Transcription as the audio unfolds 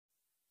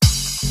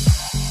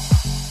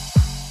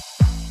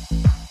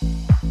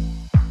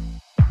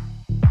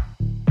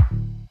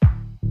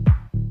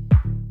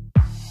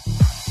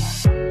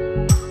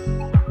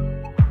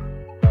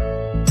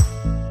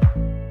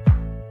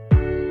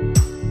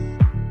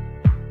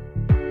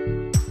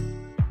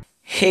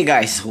Hey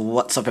guys,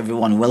 what's up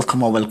everyone?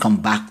 Welcome or welcome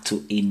back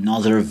to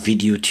another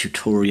video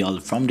tutorial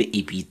from the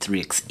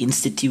AP3X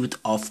Institute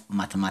of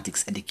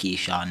Mathematics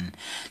Education.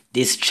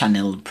 This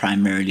channel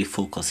primarily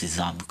focuses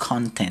on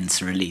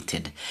contents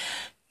related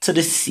to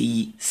the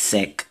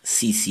C-Sec,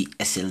 CC,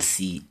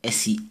 SLC,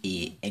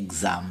 SEA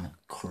exam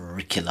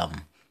curriculum.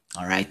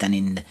 Alright, and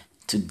in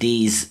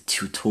today's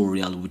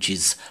tutorial, which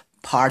is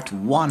part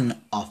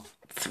 1 of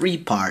 3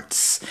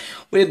 parts,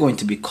 we're going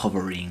to be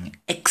covering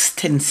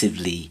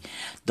extensively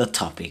the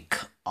topic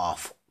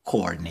of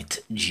coordinate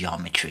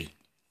geometry.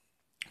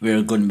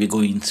 We're going to be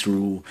going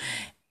through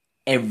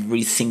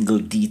every single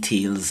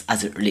details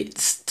as it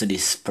relates to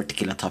this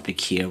particular topic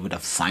here with a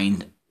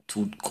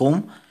fine-tooth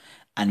comb,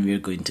 and we're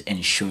going to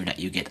ensure that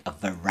you get a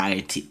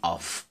variety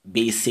of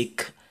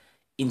basic,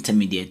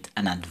 intermediate,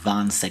 and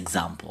advanced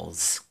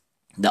examples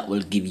that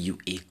will give you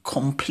a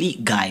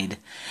complete guide.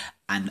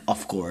 And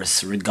of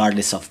course,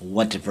 regardless of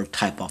whatever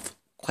type of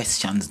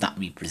questions that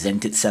may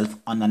present itself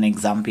on an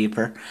exam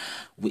paper,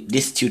 with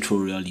this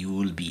tutorial you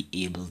will be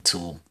able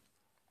to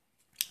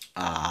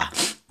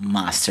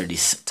master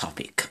this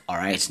topic. All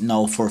right,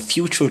 now for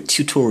future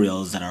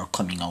tutorials that are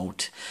coming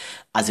out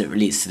as it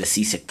relates to the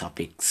CSEC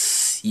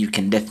topics, you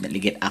can definitely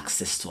get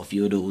access to a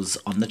few of those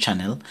on the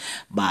channel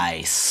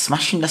by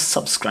smashing the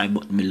subscribe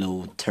button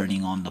below,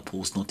 turning on the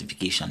post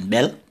notification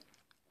bell.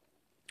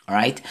 All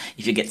right,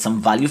 if you get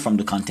some value from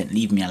the content,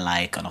 leave me a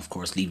like, and of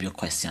course leave your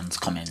questions,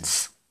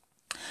 comments,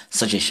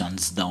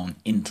 suggestions down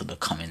into the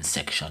comment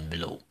section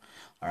below.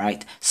 All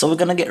right, so we're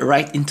gonna get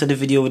right into the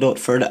video without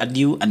further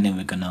ado, and then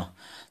we're gonna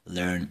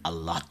learn a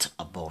lot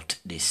about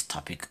this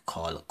topic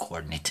called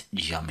coordinate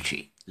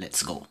geometry.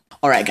 Let's go.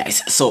 All right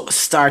guys, so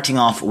starting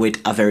off with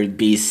a very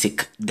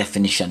basic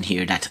definition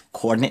here, that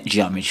coordinate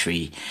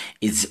geometry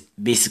is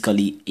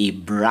basically a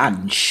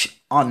branch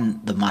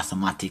on the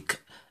mathematics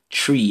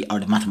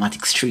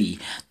tree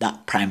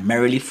that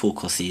primarily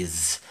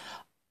focuses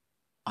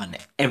on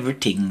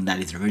everything that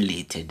is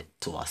related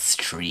to a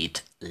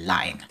straight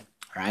line.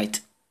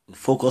 Right, we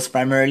focus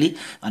primarily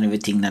on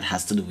everything that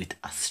has to do with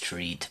a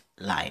straight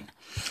line.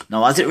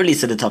 Now as it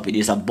relates to the topic,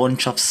 there's a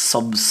bunch of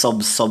sub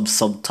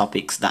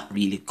topics that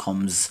really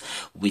comes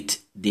with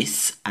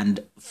this,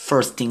 and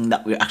first thing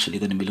that we're actually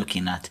going to be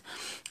looking at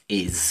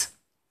is,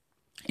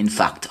 in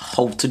fact,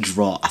 how to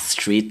draw a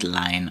straight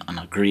line on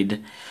a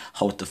grid,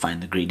 how to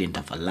find the gradient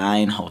of a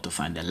line, how to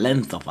find the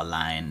length of a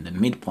line, the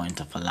midpoint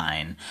of a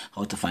line,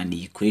 how to find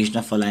the equation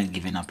of a line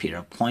given a pair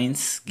of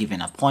points, given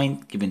a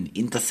point, given the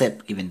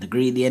intercept, given the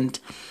gradient,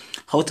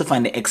 how to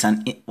find the x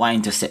and y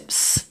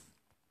intercepts,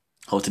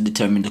 how to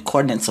determine the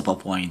coordinates of a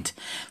point,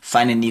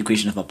 finding the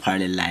equation of a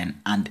parallel line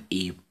and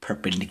a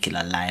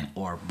perpendicular line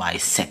or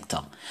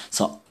bisector.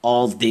 So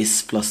all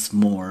this plus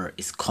more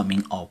is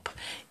coming up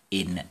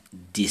in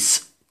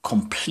this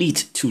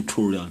complete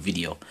tutorial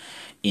video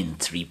in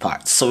 3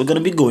 parts. So we're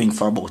going to be going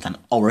for about an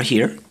hour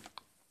here.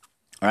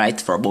 All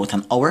right, for about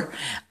an hour.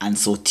 And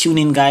so tune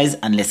in guys,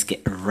 and let's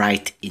get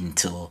right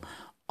into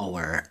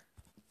our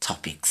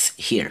topics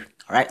here.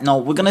 All right, now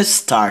we're going to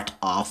start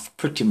off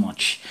pretty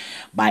much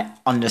by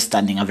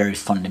understanding a very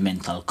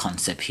fundamental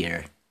concept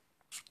here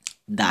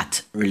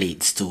that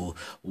relates to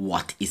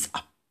what is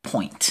a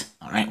point.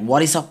 All right,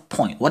 what is a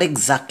point? What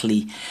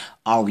exactly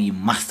are we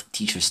math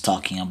teachers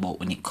talking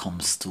about when it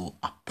comes to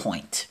a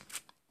point?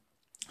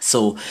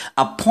 So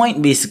a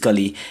point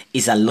basically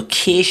is a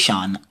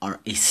location or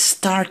a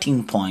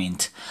starting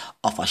point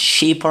of a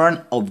shape or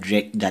an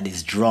object that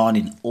is drawn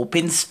in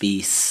open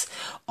space,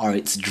 or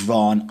it's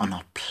drawn on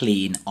a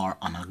plane or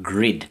on a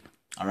grid.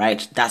 All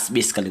right, that's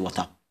basically what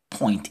a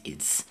point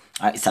is.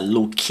 All right, it's a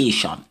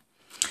location.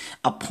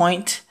 A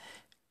point,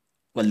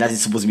 well, that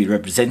is supposed to be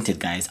represented,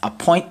 guys. A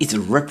point is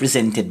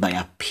represented by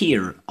a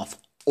pair of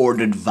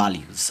ordered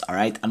values. All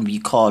right, and we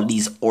call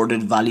these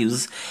ordered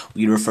values,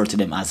 we refer to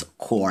them as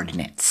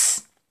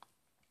coordinates.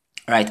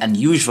 All right, and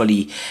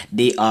usually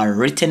they are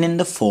written in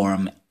the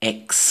form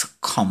x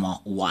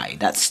comma y.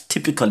 That's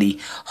typically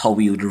how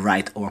we would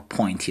write our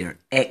point here,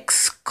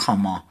 x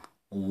comma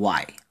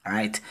y. All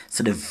right,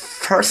 so the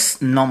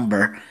first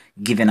number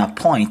given a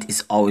point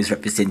is always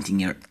representing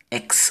your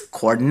x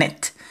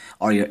coordinate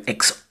or your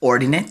x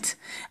ordinate,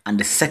 and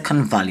the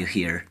second value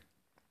here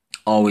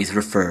always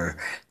refer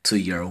to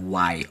your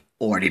y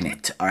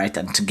ordinate. All right,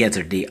 and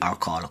together they are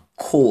called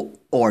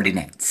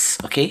coordinates.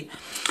 Okay,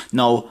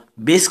 now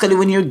basically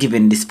when you're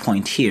given this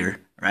point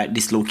here, right,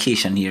 this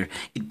location here,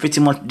 it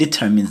pretty much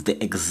determines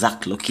the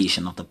exact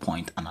location of the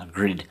point on a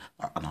grid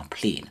or on a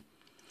plane.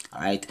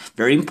 All right,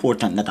 very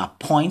important that a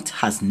point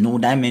has no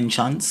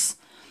dimensions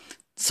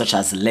such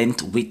as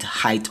length, width,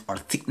 height, or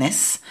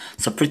thickness.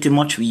 So pretty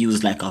much we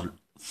use like a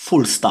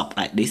full stop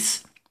like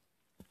this,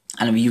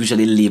 and we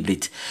usually label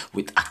it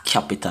with a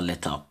capital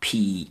letter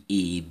P,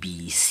 A,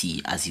 B,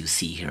 C, as you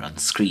see here on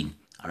screen.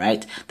 All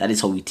right, that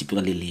is how we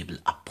typically label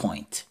a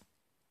point.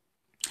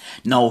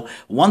 Now,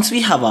 once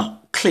we have a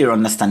clear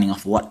understanding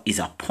of what is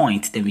a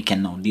point, then we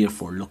can now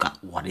therefore look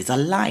at what is a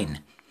line.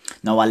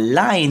 Now, a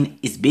line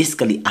is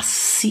basically a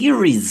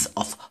series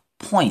of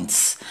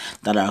points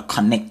that are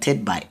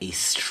connected by a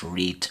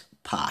straight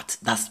path.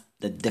 That's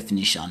the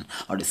definition,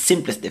 or the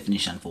simplest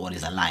definition for what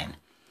is a line,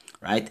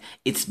 right?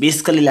 It's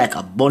basically like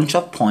a bunch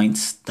of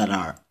points that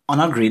are on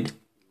a grid,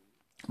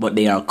 but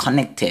they are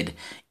connected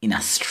in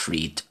a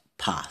straight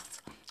path.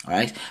 All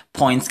right.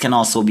 Points can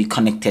also be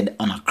connected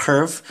on a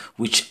curve,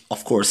 which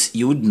of course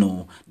you would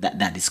know that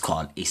that is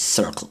called a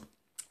circle.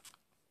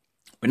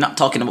 We're not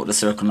talking about the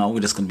circle now. We're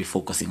just going to be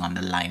focusing on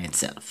the line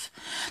itself.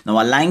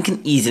 Now, a line can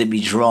easily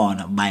be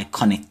drawn by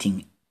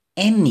connecting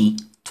any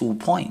 2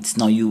 points.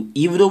 Now,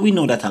 even though we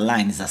know that a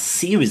line is a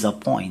series of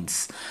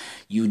points,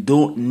 you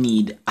don't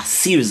need a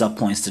series of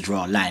points to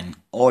draw a line.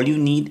 All you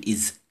need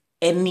is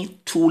any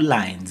 2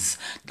 lines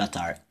that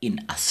are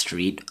in a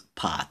straight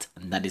path,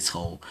 and that is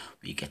how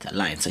we get a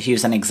line. So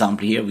here's an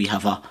example. Here we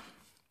have a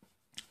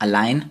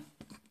line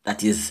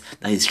that is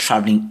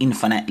traveling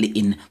infinitely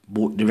in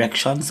both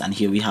directions, and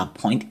here we have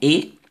point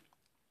A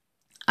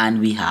and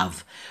we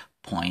have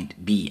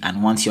point B,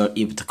 and once you're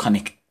able to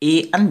connect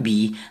A and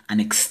B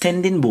and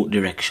extend in both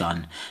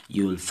direction,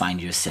 you will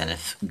find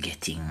yourself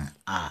getting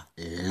a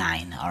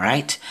line. All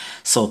right,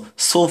 so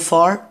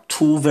far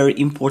 2 very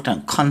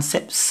important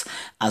concepts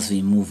as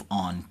we move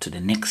on to the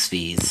next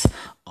phase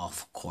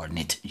of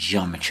coordinate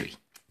geometry.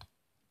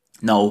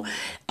 Now,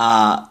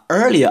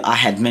 earlier I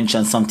had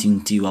mentioned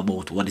something to you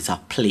about what is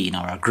a plane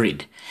or a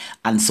grid.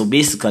 And so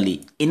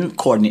basically in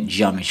coordinate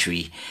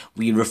geometry,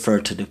 we refer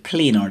to the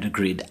plane or the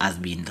grid as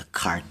being the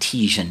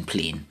Cartesian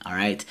plane. All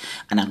right.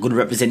 And a good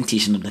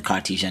representation of the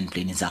Cartesian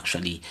plane is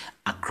actually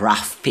a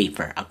graph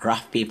paper. A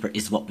graph paper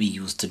is what we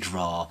use to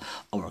draw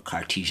our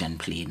Cartesian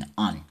plane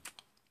on.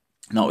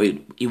 Now,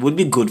 it would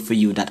be good for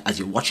you that as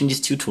you're watching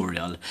this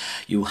tutorial,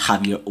 you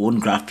have your own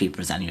graph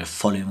papers and you're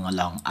following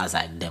along as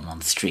I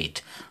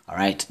demonstrate. All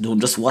right, don't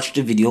just watch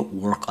the video,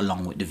 work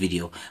along with the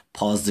video.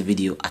 Pause the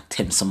video,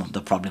 attempt some of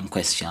the problem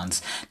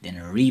questions, then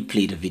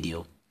replay the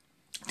video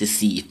to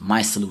see if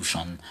my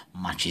solution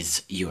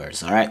matches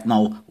yours. All right,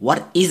 now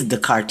what is the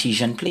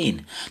Cartesian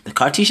plane? The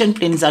Cartesian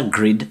plane is a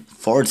grid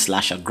 /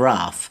 a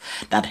graph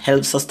that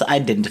helps us to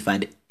identify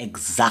the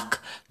exact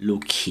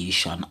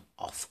location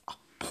of a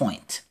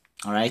point.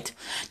 All right,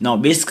 now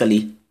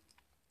basically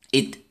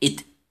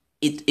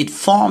it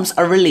forms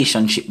a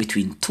relationship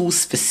between 2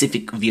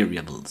 specific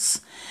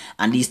variables,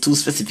 and these 2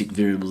 specific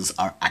variables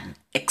are an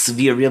x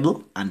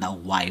variable and a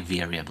y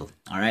variable.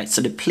 All right, so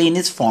the plane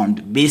is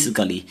formed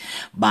basically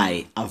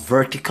by a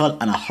vertical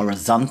and a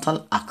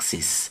horizontal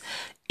axis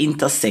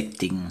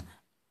intersecting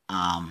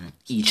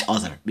each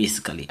other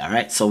basically. All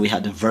right, so we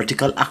have the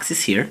vertical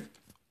axis here,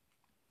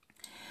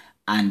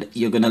 and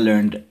you're gonna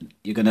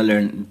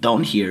learn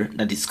down here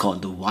that it's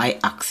called the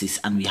y-axis,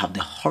 and we have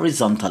the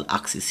horizontal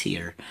axis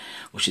here,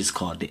 which is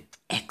called the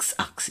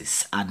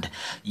x-axis. And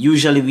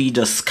usually we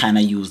just kind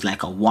of use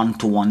like a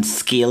 1-to-1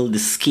 scale. The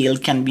scale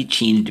can be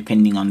changed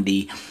depending on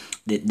the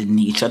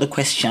nature of the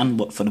question,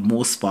 but for the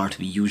most part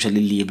we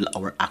usually label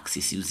our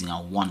axis using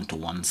a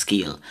 1-to-1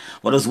 scale.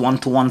 What does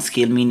 1-to-1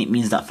 scale mean? It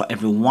means that for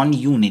every 1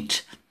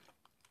 unit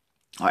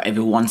or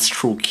every 1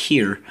 stroke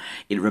here,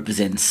 it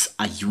represents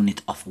a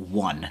unit of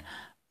 1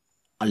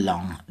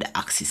 along the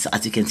axis. So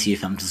as you can see,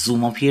 if I'm to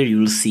zoom up here, you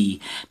will see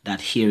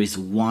that here is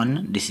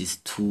 1, this is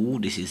 2,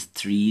 this is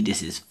 3,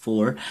 this is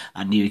 4,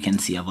 and here you can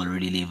see I've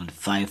already labeled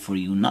 5 for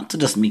you, not to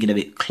just make it a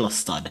bit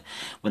clustered,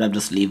 but I've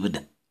just labeled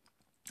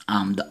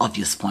the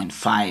obvious point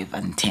 5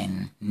 and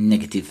 10,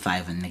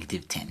 -5 and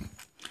 -10.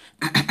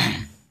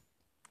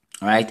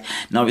 All right,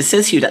 now it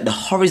says here that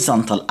the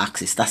horizontal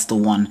axis, that's the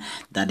one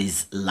that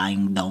is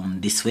lying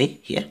down this way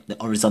here. The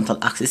horizontal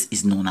axis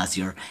is known as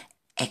your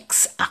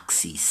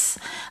x-axis,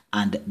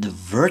 and the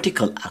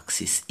vertical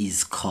axis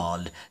is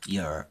called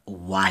your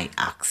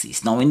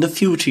y-axis. Now in the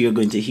future, you're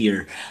going to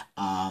hear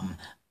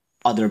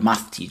other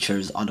math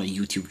teachers, other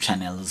YouTube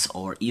channels,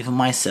 or even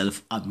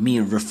myself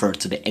may refer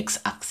to the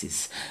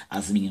x-axis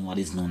as being what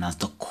is known as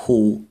the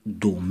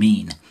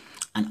co-domain,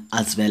 and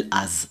as well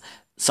as,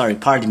 sorry,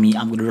 pardon me,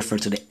 I'm going to refer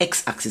to the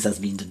x-axis as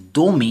being the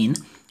domain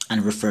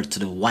and refer to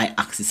the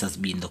y-axis as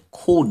being the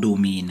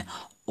codomain,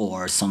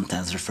 or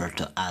sometimes referred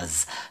to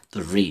as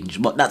the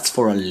range. But that's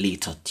for a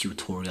later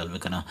tutorial. We're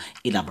going to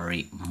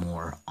elaborate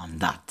more on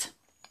that.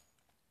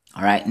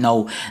 All right,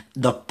 now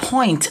the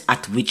point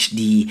at which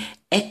the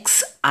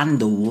x and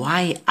the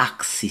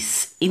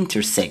y-axis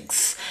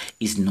intersects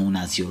is known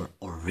as your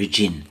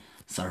origin.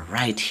 So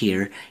right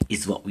here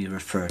is what we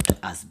refer to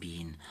as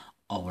being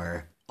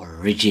our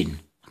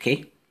origin.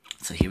 Okay,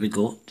 so here we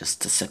go.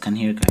 Just a second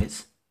here,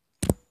 guys.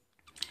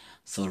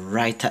 So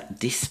right at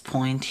this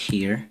point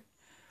here,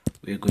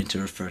 we're going to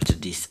refer to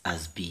this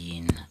as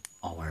being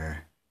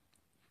our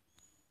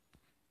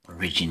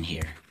origin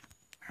here.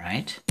 All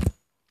right.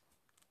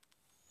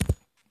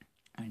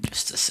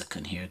 Just a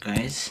second here,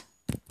 guys.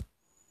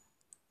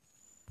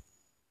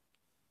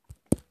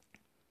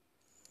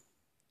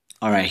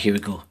 All right, here we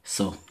go.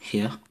 So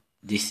here,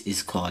 this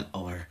is called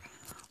our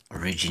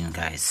origin,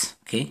 guys.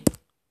 Okay.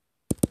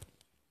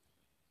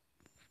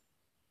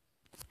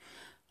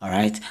 All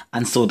right,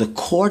 and so the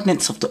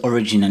coordinates of the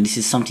origin, and this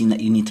is something that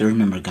you need to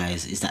remember,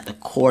 guys, is that the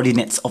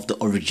coordinates of the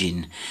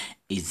origin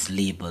is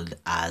labeled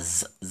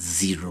as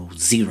 0,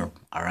 0.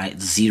 All right,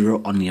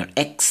 0 on your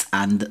x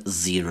and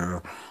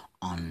 0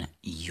 on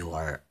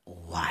your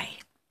y.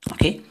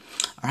 Okay,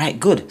 all right,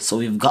 good. So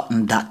we've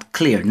gotten that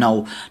clear.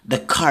 Now, the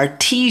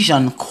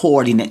Cartesian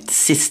coordinate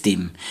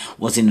system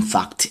was in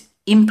fact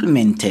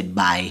implemented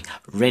by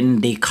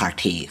René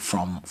Descartes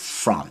from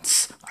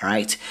France, all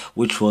right,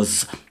 which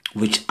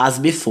as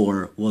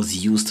before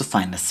was used to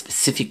find a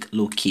specific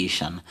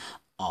location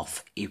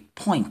of a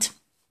point.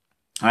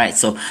 All right,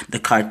 so the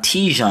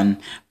Cartesian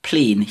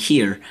plane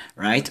here,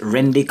 right,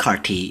 René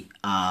Descartes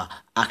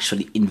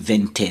actually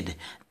invented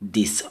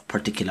this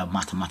particular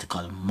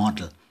mathematical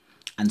model.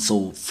 And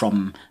so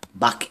from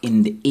back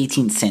in the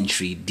 18th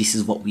century, this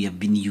is what we have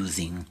been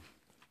using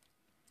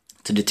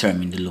to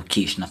determine the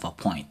location of a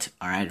point.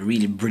 All right,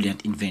 really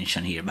brilliant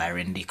invention here by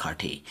René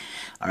Descartes.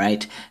 All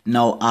right,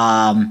 now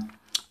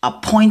a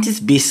point is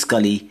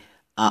basically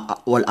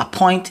a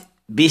point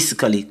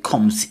basically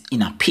comes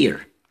in a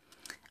pair,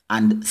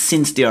 and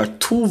since there are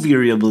two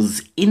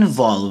variables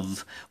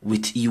involved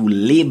with you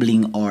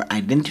labeling or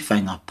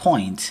identifying a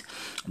point,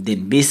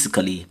 then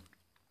basically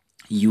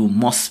you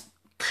must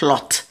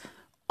plot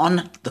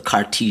on the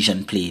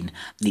Cartesian plane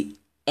the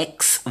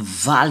x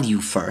value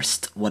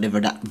first,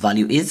 whatever that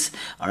value is.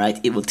 All right,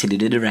 it will tell you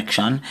the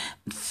direction,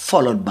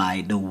 followed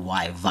by the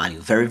y value.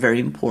 Very, very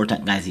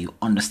important, guys. You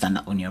understand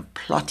that when you're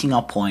plotting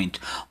a point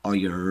or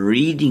you're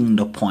reading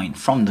the point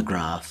from the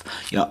graph,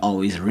 you're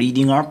always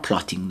reading or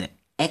plotting the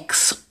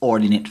x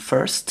ordinate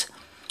first,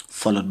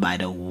 followed by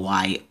the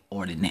y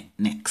ordinate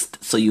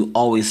next. So you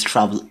always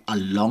travel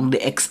along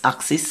the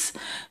x-axis,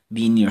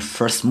 being your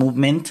first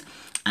movement,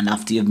 and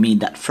after you've made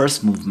that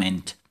first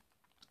movement,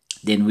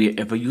 then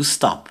wherever you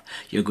stop,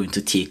 you're going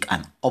to take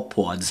an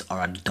upwards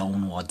or a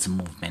downwards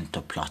movement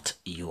to plot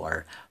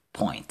your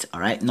point. All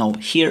right, now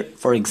here,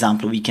 for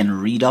example, we can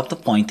read off the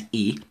point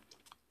A.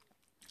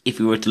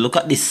 If we were to look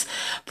at this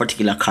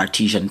particular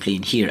Cartesian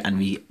plane here, and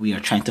we are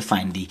trying to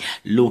find the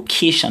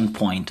location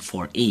point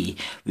for A,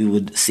 we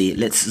would say,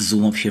 let's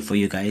zoom up here for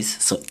you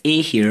guys. So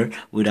A here,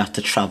 we'd have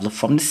to travel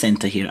from the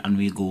center here, and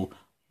we go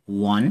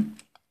 1,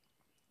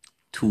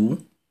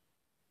 2,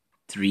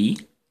 3,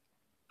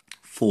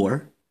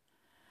 4,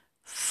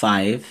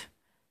 5,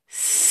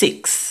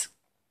 6.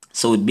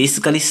 So it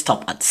basically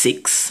stop at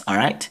 6. All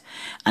right,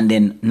 and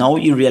then now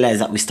you realize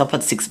that we stop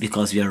at 6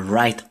 because we are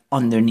right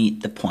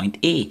underneath the point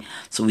A.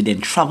 So we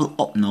then travel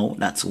up now.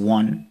 That's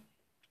 1,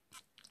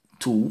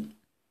 2,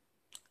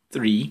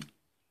 3,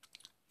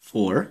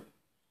 4,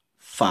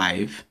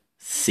 5,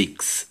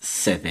 6,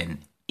 7,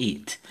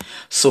 8.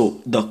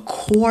 So the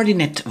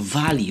coordinate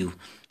value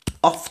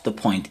of the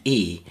point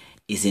A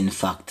is in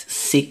fact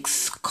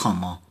 6,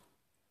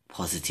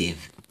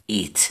 positive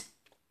 8.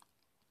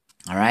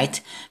 All right,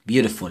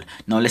 beautiful.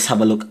 Now let's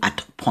have a look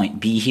at point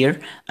B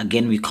here.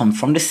 Again, we come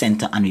from the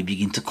center and we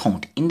begin to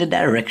count in the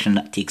direction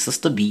that takes us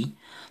to B.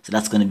 So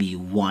that's going to be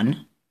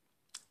 1,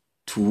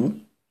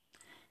 2,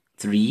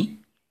 3,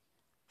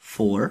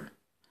 4,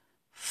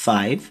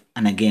 5,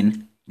 and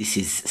again this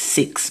is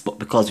 6, but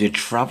because we're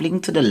traveling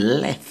to the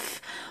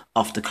left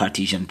of the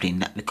Cartesian plane,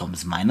 that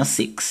becomes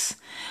 -6,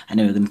 and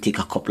then we're going to take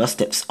a couple of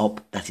steps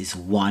up. That is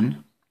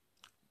 1,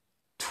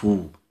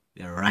 2.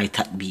 We're right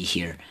at B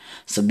here.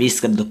 So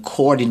basically the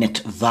coordinate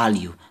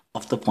value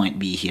of the point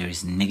B here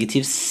is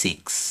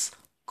 -6,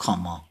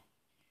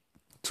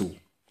 2.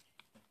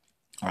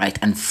 All right,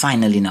 and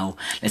finally now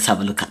let's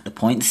have a look at the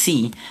point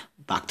C.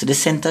 Back to the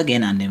center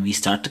again, and then we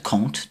start to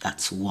count.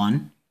 That's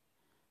 1,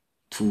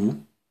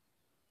 2,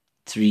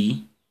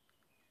 3,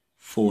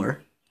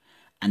 4,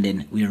 and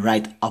then we're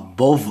right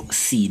above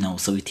C now.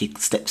 So we take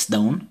steps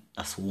down.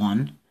 That's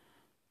 1,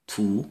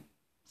 2,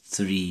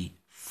 3,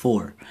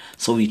 4.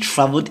 So we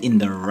traveled in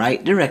the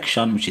right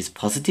direction, which is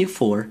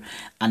 +4,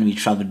 and we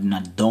traveled in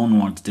a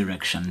downwards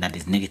direction, that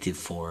is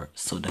 -4.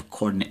 So the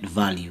coordinate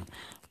value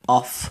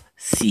of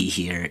C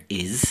here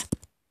is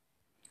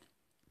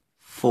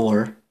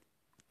 4,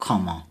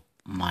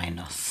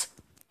 -4.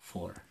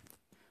 All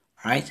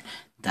right,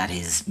 that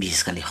is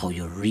basically how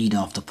you read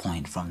off the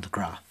point from the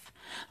graph.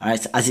 All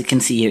right, so as you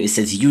can see here, it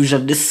says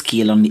usually the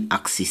scale on the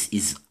axis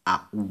is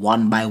a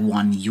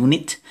 1/1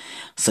 unit.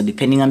 So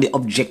depending on the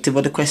objective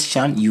of the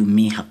question, you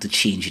may have to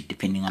change it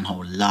depending on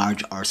how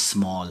large or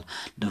small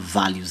the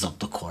values of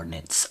the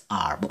coordinates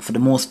are. But for the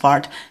most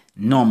part,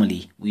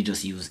 normally we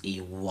just use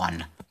a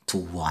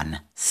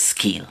 1-to-1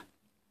 scale.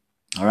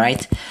 All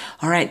right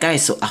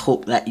guys, so I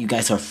hope that you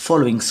guys are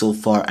following so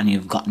far and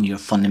you've gotten your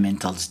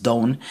fundamentals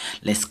down.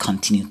 Let's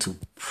continue to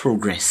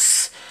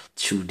progress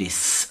through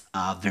this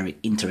very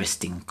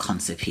interesting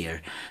concept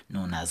here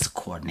known as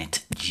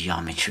coordinate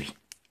geometry.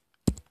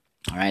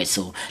 All right,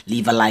 so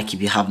leave a like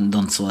if you haven't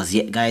done so as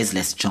yet, guys.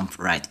 Let's jump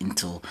right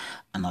into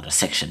another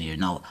section here.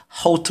 Now,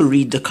 how to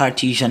read the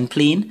Cartesian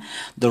plane.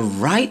 The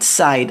right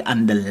side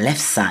and the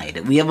left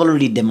side, we have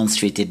already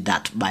demonstrated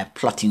that by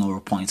plotting our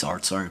points,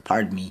 or sorry,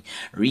 pardon me,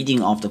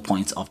 reading off the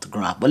points of the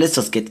graph. But let's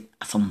just get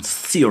some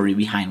theory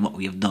behind what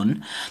we have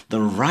done. The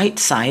right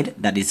side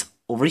that is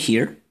over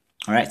here,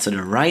 all right, so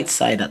the right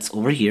side that's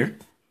over here,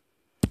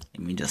 let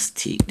me just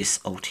take this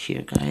out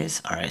here,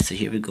 guys. All right, so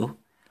here we go.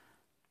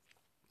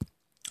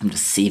 I'm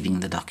just saving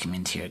the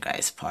document here,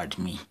 guys,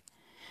 pardon me.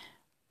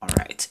 All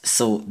right,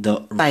 so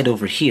the side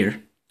over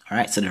here, all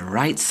right, so the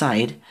right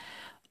side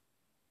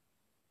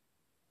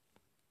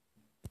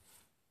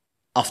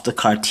of the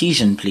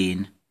Cartesian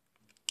plane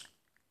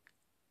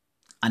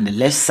and the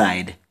left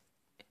side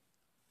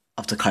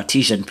of the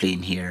Cartesian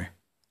plane here,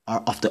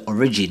 or of the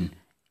origin,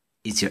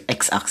 is your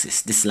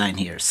x-axis, this line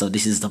here. So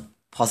this is the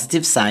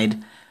positive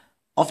side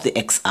of the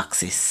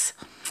x-axis,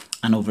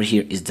 and over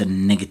here is the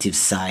negative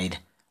side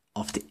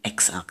of the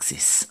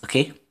x-axis,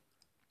 okay?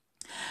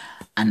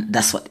 And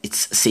that's what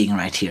it's saying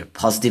right here.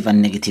 Positive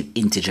and negative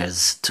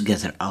integers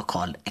together are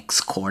called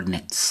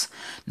x-coordinates.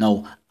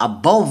 Now,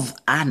 above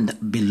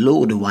and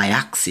below the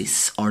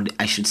y-axis, or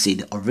I should say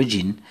the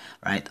origin,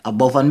 right?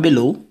 Above and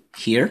below,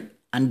 here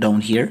and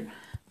down here,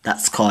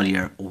 that's called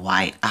your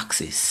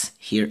y-axis.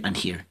 Here and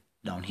here,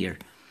 down here.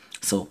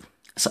 So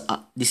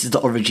this is the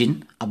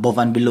origin. Above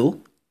and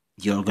below,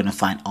 you're going to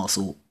find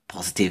also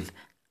positive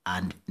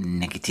and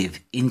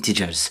negative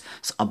integers.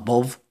 So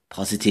above,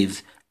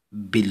 positive,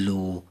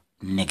 below,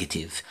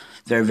 negative.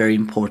 Very, very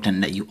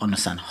important that you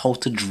understand how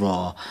to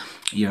draw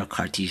your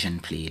Cartesian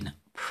plane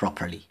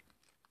properly.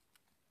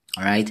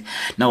 All right.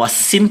 Now, a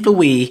simple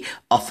way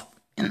of,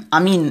 I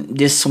mean,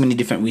 there's so many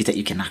different ways that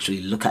you can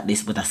actually look at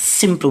this, but a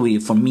simple way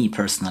for me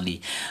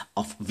personally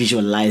of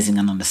visualizing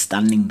and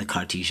understanding the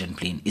Cartesian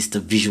plane is to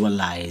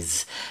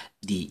visualize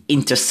the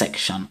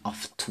intersection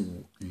of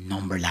two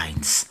number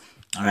lines.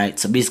 All right.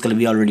 So basically,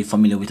 we're already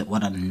familiar with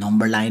what a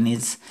number line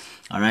is.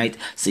 All right.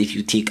 So if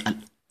you take a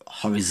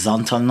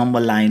horizontal number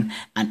line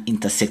and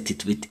intersect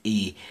it with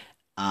a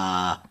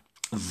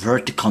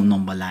vertical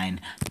number line,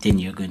 then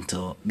you're going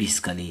to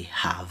basically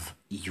have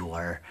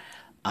your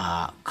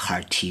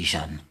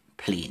Cartesian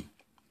plane.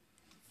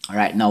 All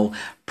right, now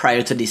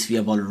prior to this we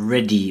have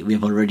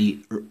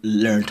already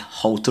learned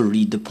how to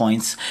read the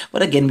points,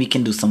 but again we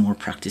can do some more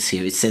practice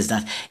here. It says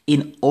that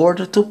in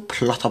order to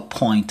plot a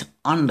point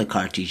on the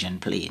Cartesian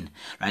plane,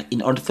 right,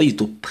 in order for you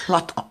to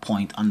plot a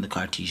point on the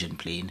Cartesian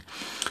plane,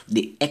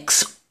 the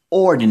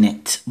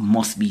x-ordinate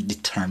must be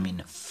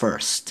determined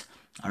first,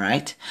 all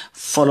right,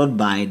 followed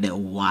by the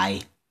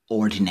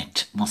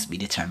y-ordinate must be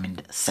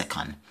determined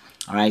second.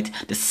 All right,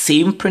 the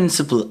same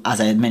principle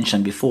as I had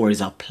mentioned before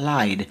is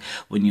applied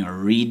when you're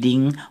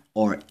reading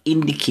or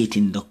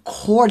indicating the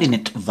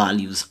coordinate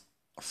values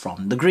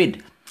from the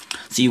grid.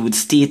 So you would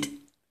state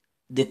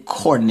the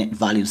coordinate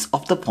values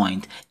of the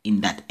point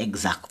in that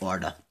exact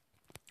order.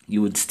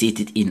 You would state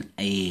it in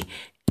a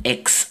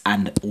x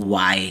and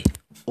y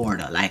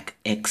order, like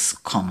x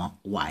comma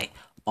y.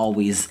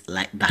 Always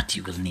like that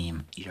you will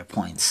name your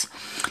points.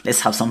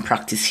 Let's have some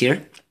practice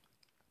here.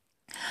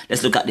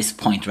 Let's look at this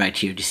point right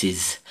here. This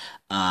is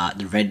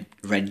the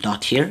red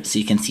dot here. So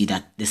you can see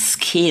that the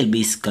scale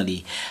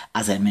basically,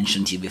 as I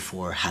mentioned to you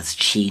before, has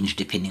changed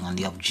depending on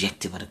the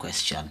objective of the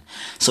question.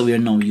 So we are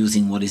now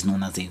using what is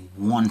known as a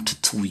 1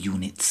 to 2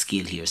 unit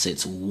scale here. So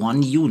it's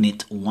 1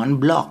 unit, 1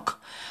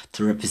 block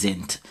to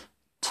represent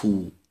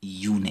 2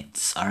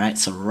 units. All right.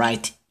 So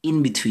right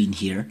in between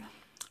here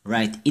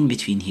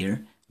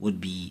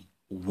would be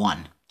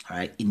 1. All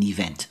right, in the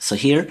event. So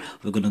here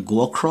we're going to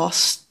go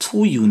across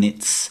 2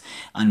 units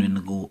and we're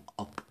going to go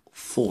up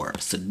 4.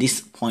 So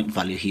this point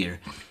value here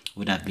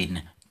would have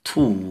been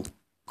 2,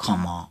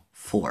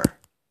 4.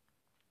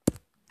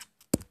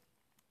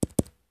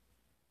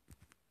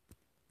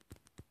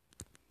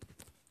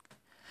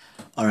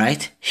 All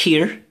right,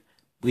 here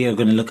we are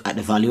going to look at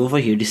the value over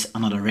here. This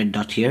another red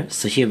dot here.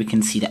 So here we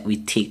can see that we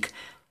take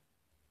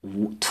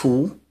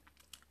 2,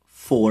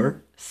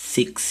 4,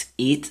 6,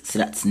 8, so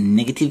that's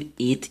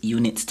 -8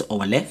 units to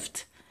our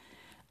left,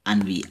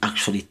 and we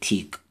actually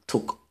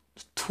took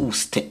 2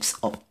 steps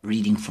up,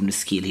 reading from the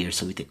scale here.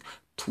 So we take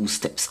 2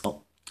 steps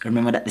up.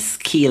 Remember that the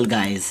scale,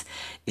 guys,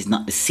 is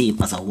not the same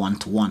as a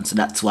 1-to-1, so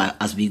that's why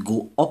as we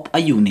go up a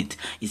unit,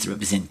 it's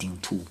representing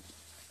 2,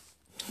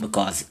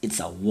 because it's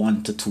a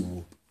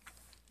 1-to-2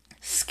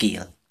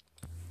 scale.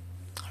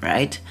 All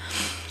right,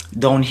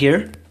 down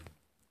here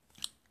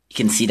you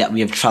can see that we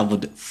have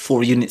traveled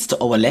 4 units to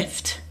our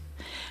left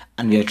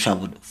and we have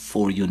traveled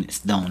 4 units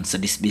down. So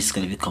this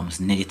basically becomes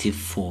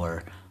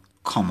 -4,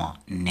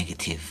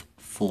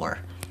 -4.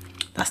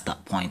 That's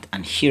that point.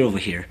 And here over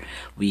here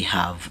we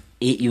have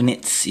 8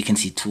 units. You can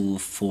see 2,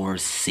 4,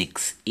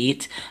 6,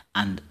 8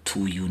 and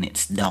 2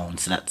 units down.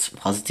 So that's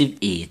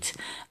 +8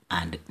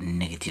 and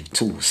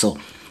 -2. So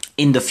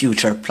in the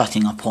future,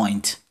 plotting a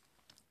point,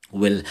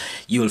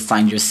 you will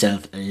find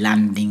yourself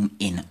landing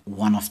in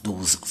one of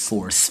those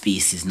 4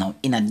 spaces. Now,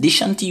 in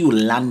addition to you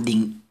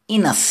landing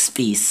in a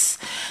space,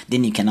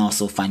 then you can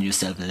also find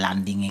yourself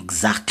landing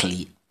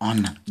exactly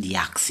on the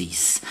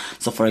axis.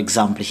 So for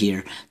example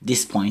here,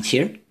 this point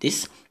here,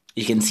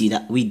 you can see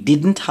that we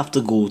didn't have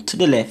to go to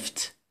the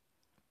left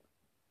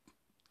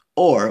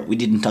or we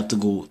didn't have to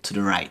go to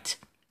the right.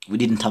 We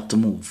didn't have to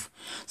move.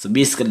 So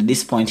basically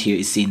this point here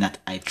is saying that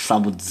I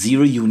traveled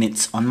 0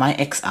 units on my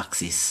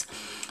x-axis,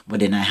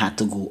 but then I had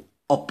to go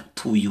up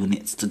 2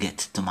 units to get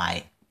to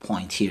my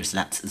point here. So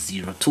that's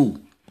 0, 2.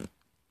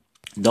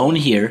 Down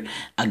here,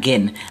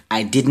 again,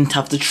 I didn't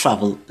have to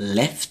travel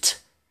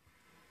left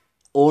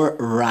or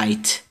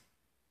right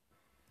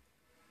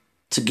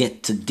to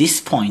get to this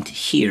point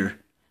here.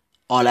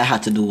 All I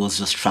had to do was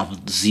just travel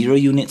 0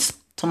 units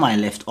to my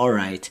left or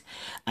right.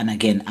 And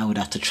again, I would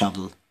have to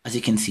travel, as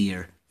you can see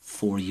here,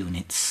 4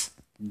 units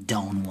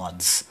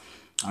downwards.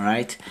 All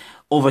right.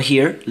 Over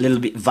here, a little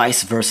bit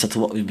vice versa to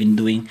what we've been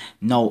doing.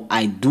 Now,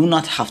 I do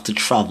not have to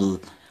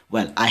travel.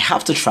 Well, I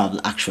have to travel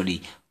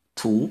actually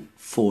 2,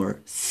 4,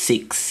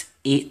 6,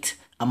 8.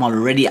 I'm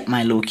already at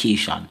my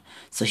location.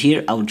 So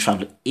here I would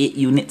travel 8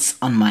 units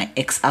on my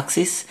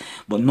x-axis,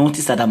 but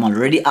notice that I'm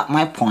already at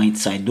my point,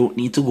 so I don't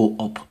need to go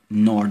up,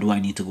 nor do I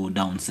need to go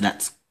down. So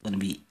that's going to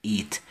be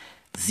 8,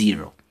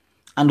 0.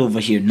 And over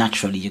here,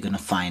 naturally, you're going to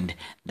find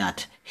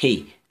that,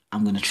 hey,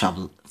 I'm going to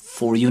travel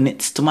 4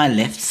 units to my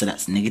left, so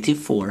that's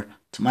 -4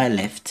 to my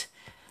left.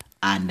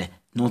 And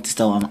notice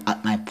that I'm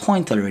at my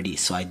point already,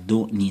 so I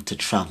don't need to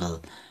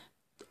travel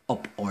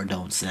up or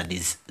down, so that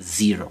is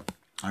 0.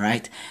 All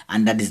right,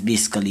 and that is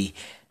basically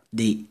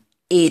the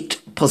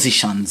 8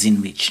 positions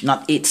in which,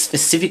 not 8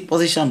 specific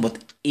positions,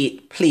 but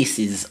 8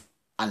 places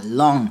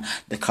along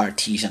the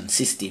Cartesian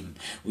system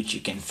which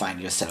you can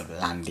find yourself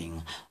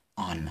landing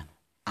on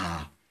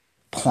a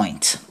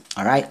point.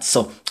 All right,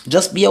 so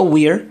just be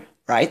aware,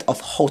 right, of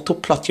how to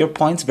plot your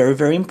points. Very,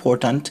 very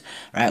important,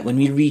 right? When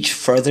we reach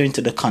further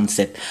into the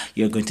concept,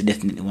 you're going to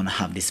definitely want to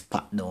have this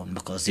part down,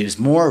 because there's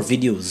more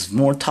videos,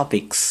 more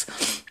topics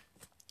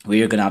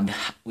we're gonna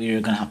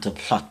have to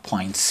plot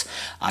points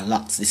a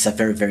lot. This is a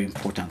very, very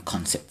important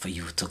concept for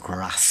you to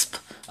grasp.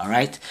 All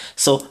right,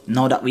 so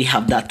now that we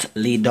have that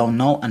laid down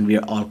now and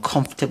we're all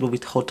comfortable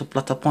with how to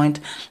plot a point,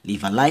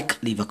 leave a like,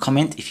 leave a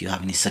comment if you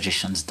have any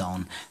suggestions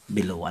down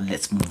below, and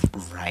let's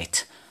move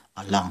right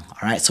along.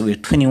 All right, so we're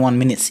 21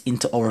 minutes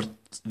into our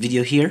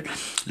video here.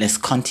 Let's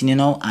continue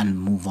now and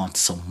move on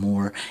to some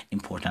more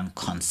important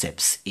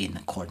concepts in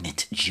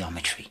coordinate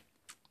geometry.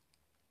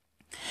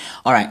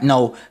 All right,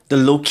 now the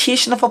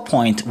location of a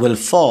point will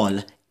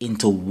fall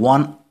into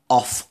one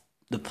of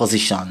the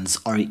positions,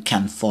 or it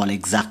can fall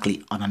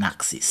exactly on an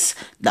axis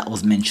that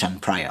was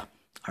mentioned prior.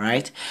 All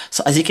right,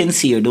 so as you can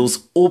see here,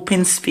 those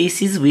open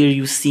spaces where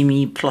you see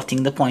me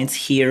plotting the points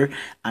here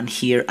and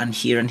here and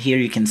here and here,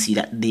 you can see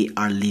that they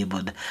are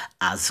labeled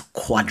as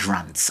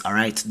quadrants. All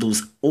right,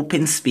 those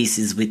open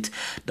spaces with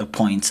the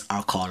points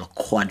are called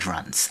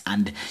quadrants,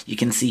 and you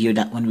can see here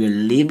that when we're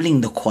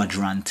labeling the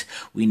quadrant,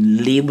 we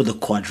label the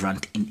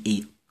quadrant in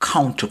a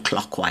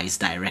counterclockwise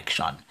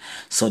direction.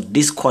 So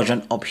this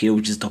quadrant up here,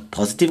 which is the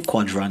positive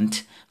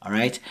quadrant, all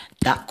right,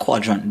 that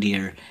quadrant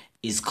there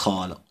is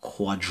called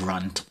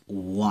quadrant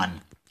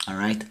 1. All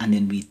right, and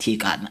then we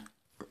take an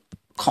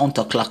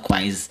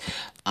counterclockwise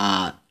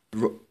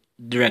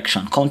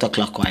direction,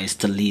 counterclockwise,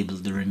 to label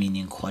the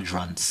remaining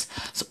quadrants.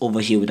 So over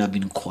here would have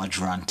been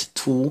quadrant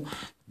 2,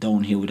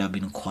 down here would have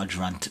been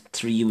quadrant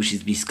 3, which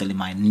is basically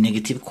my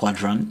negative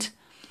quadrant,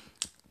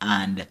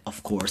 and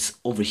of course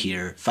over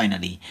here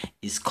finally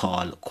is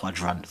called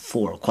quadrant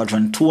 4.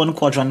 Quadrant 2 and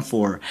quadrant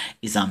 4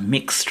 is a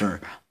mixture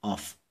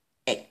of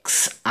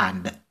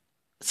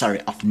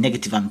of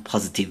negative and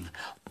positive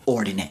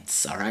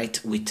ordinates. All right,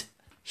 with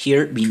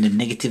here being the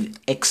negative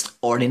x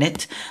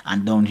ordinate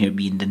and down here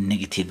being the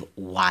negative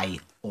y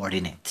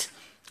ordinate.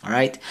 All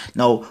right,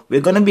 now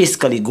we're going to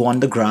basically go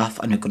on the graph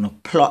and we're going to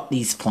plot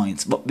these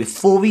points, but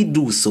before we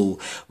do so,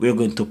 we're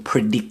going to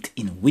predict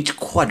in which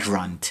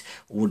quadrant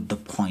would the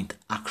point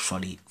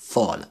actually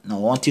fall. Now I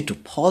want you to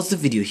pause the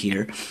video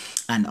here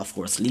and of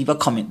course leave a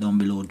comment down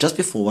below just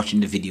before watching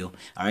the video.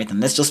 All right,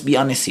 and let's just be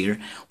honest here,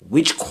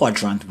 which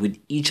quadrant would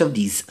each of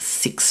these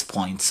 6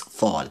 points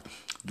fall?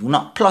 Do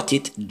not plot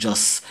it,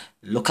 just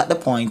look at the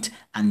point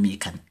and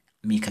make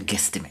a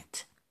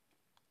guesstimate.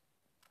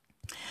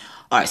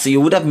 All right, so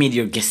you would have made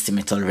your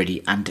guesstimate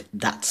already, and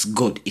that's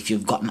good. If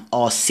you've gotten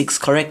all 6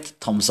 correct,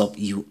 thumbs up,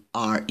 you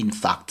are in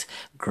fact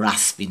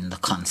grasping the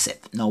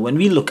concept. Now, when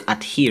we look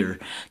at here,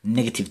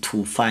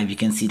 -2, 5, you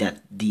can see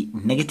that the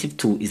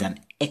 -2 is an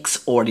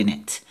x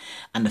ordinate,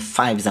 and the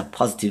 5 is a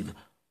positive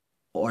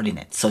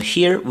ordinate. So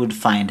here we would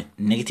find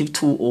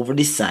 -2 over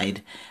this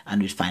side,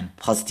 and we'd find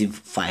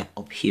 +5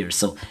 up here.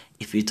 So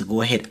if we were to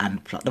go ahead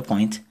and plot the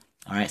point,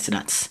 all right, so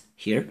that's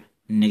here,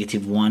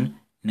 -1,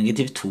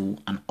 -2,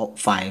 and up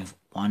 5,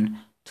 1,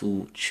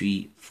 2,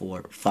 3,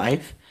 4,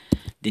 5.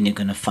 Then you're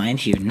going to find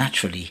here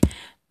naturally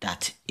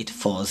that it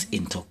falls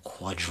into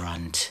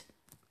quadrant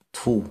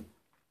 2.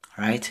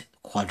 All right,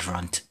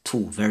 quadrant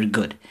 2. Very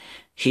good.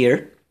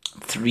 Here,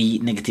 3,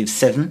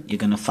 -7. You're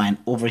going to find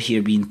over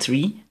here being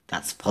 3,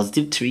 that's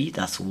positive 3,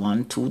 that's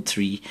 1, 2,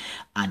 3,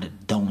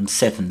 and down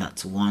 7,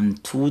 that's 1,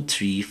 2,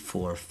 3,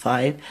 4,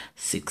 5,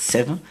 6,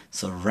 7.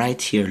 So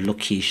right here,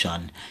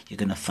 location, you're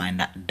gonna find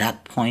that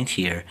that point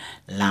here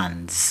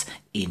lands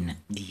in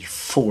the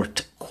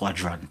 4th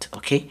quadrant.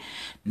 Okay,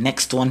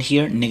 next one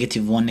here,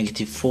 -1,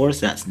 -4,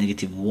 so that's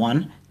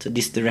 -1 to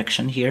this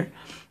direction here,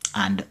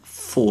 and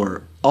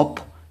 4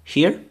 up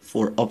here,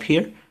 4 up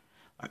here.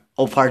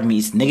 Oh, pardon me,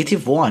 it's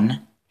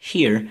 -1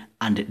 here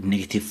and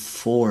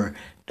 -4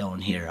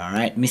 down here. All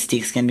right,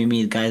 mistakes can be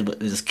made, guys,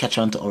 but let's catch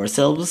on to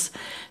ourselves.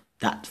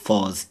 That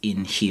falls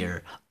in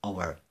here,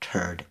 our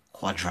 3rd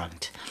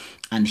quadrant.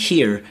 And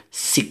here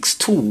 6,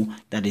 2,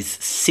 that is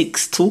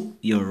 6, 2,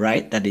 you're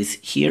right, that is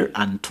here,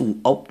 and 2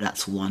 up,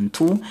 that's 1,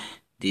 2.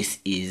 This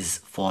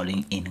is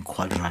falling in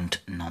quadrant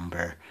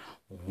number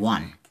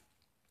 1.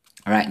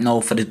 All right,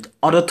 now for the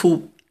other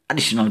 2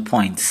 additional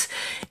points,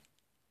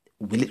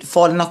 will it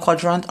fall in a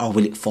quadrant or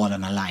will it fall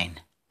on a line?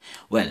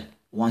 Well,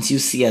 once you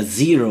see a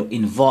 0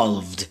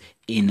 involved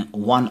in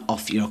one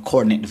of your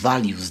coordinate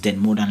values, then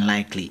more than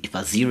likely, if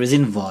a 0 is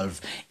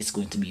involved, it's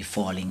going to be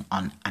falling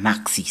on an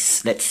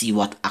axis. Let's see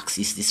what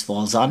axis this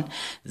falls on.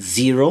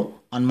 0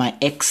 on my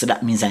x, so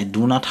that means I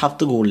do not have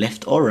to go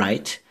left or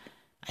right.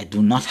 I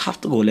do not have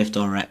to go left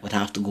or right, but I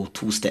have to go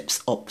 2 steps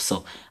up.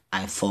 So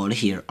I fall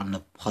here on the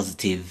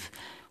positive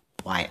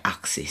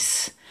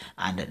y-axis.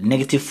 And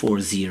 -4,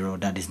 0,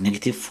 that is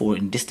 -4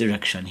 in this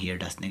direction here,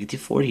 that's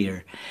 -4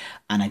 here.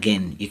 And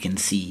again, you can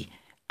see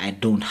I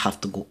don't have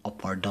to go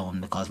up or down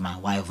because my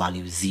y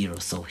value is 0.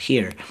 So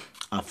here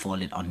I'll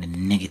fall it on the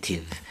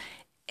negative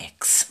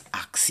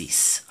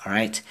x-axis. All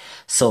right,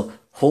 so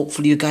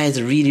hopefully you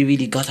guys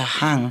really got a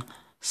hang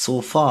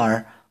so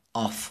far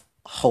of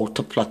how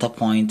to plot a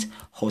point,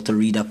 how to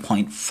read a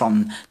point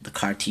from the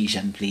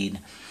Cartesian plane.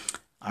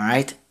 All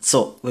right,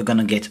 so we're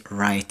gonna get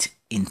right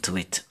into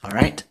it. All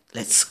right,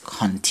 let's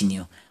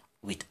continue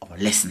with our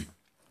lesson.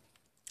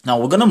 Now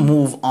we're gonna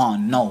move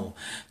on now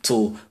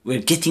to,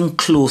 we're getting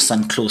closer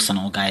and closer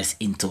now, guys,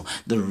 into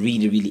the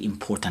really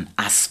important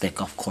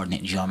aspect of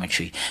coordinate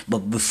geometry.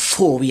 But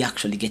before we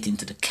actually get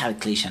into the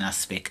calculation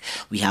aspect,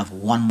 we have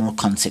one more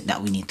concept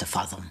that we need to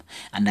fathom,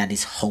 and that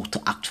is how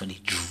to actually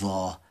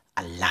draw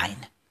a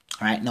line.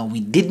 All right, now we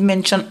did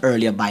mention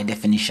earlier by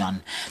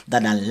definition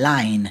that a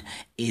line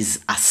is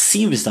a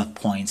series of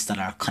points that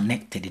are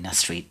connected in a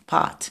straight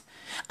path.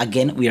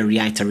 Again, we are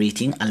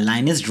reiterating, a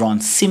line is drawn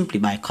simply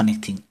by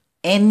connecting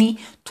any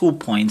 2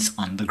 points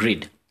on the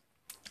grid.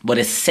 But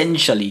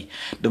essentially,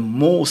 the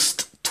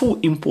most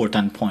 2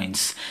 important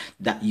points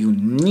that you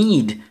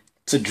need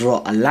to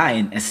draw a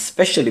line,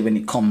 especially when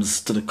it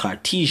comes to the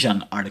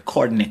Cartesian or the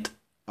coordinate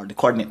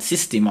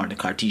system or the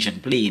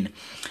Cartesian plane,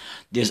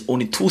 there's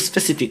only 2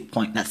 specific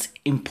points that's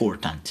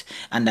important,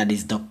 and that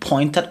is the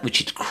point at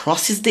which it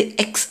crosses the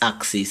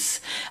x-axis,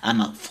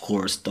 and of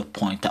course the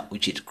point at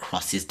which it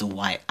crosses the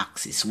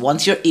y-axis.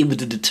 Once you're able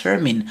to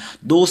determine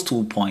those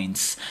 2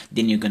 points,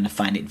 then you're going to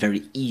find it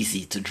very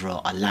easy to draw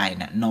a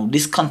line. Now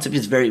this concept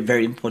is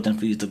very important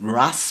for you to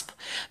grasp,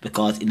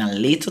 because in a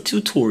later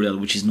tutorial,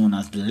 which is known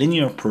as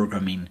linear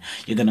programming,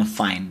 you're going to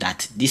find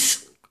that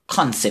this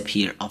concept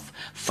here of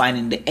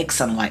finding the x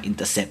and y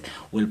intercept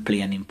will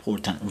play an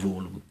important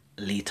role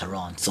later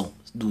on. So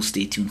do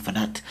stay tuned for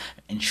that.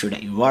 Ensure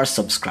that you are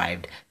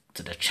subscribed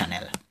to the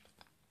channel.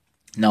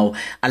 Now,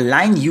 a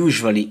line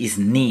usually is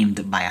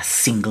named by a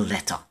single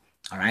letter.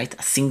 All right,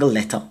 a single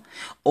letter,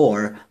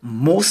 or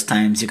most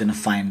times you're going to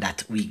find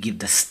that we give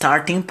the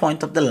starting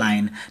point of the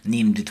line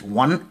named with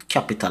one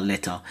capital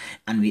letter,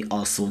 and we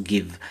also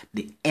give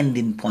the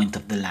ending point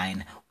of the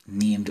line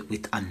named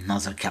with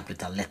another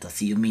capital letter.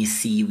 So you may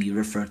see we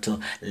refer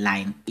to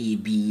line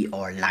AB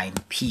or line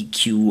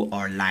PQ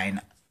or line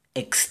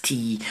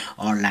XT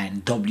or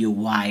line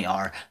WY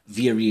or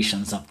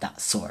variations of that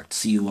sort.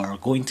 So you are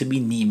going to be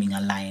naming a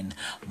line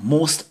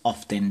most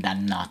often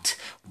than not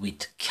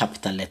with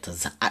capital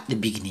letters at the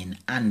beginning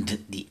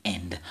and the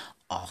end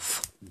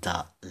of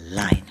the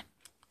line.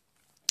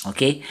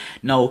 Okay,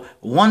 now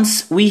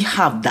once we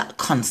have that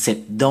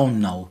concept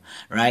down now,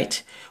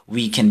 right,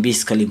 we can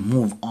basically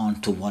move on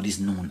to what is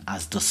known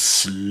as the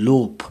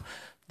slope.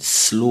 The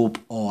slope,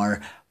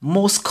 or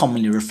most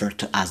commonly referred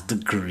to as the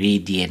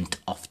gradient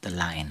of the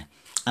line.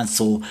 And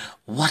so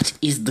what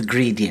is the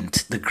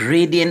gradient? The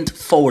gradient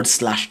 /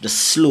 the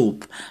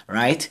slope,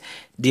 right?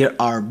 There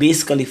are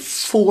basically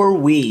 4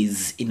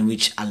 ways in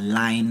which a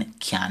line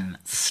can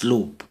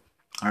slope.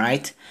 All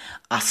right,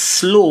 a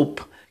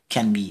slope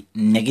can be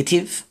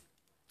negative.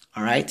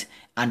 All right,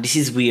 and this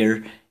is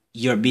where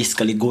you're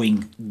basically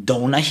going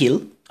down a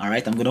hill. All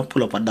right, I'm going to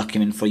pull up a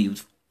document for you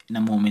in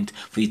a moment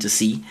for you to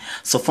see.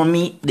 So for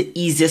me, the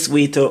easiest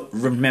way to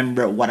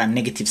remember what a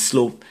negative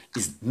slope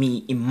is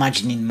me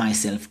imagining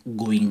myself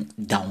going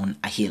down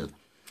a hill.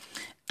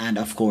 And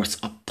of course,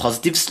 a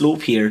positive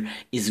slope here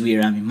is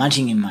where I'm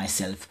imagining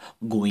myself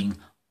going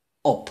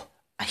up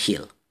a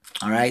hill.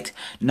 All right,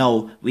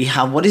 now we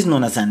have what is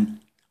known as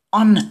an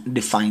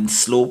undefined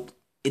slope.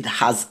 It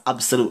has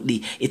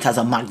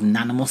a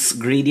magnanimous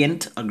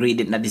gradient, a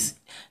gradient that is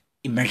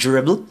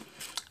immeasurable.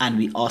 and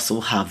we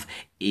also have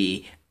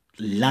a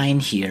line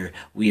here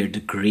where the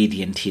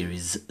gradient here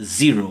is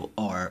 0,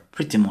 or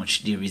pretty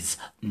much there is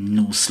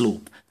no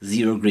slope,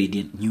 0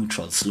 gradient,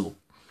 neutral slope.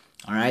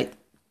 All right.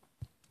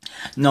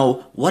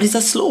 Now, what is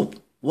a slope?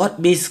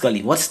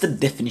 What's the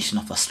definition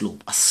of a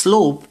slope? A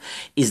slope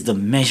is the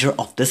measure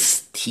of the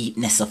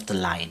steepness of the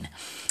line,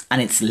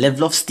 and its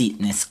level of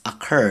steepness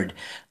occurs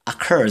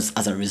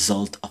as a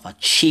result of a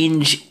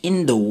change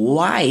in the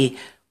y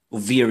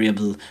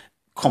variable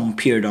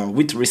compared or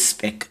with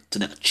respect to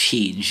the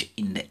change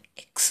in the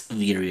x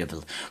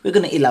variable. We're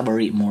going to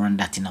elaborate more on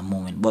that in a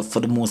moment, but for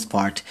the most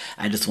part,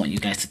 I just want you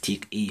guys to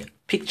take a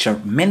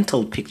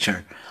mental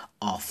picture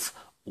of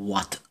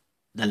what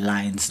the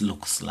lines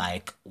looks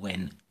like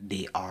when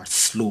they are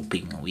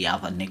sloping. We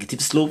have a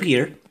negative slope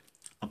here,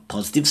 a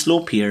positive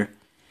slope here,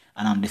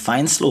 an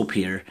undefined slope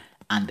here,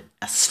 and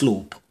a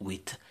slope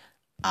with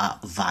a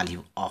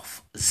value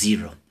of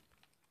 0.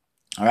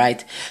 All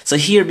right, so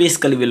here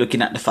basically we're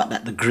looking at the fact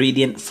that the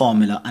gradient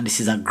formula, and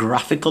this is a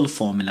graphical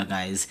formula,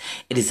 guys,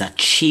 it is a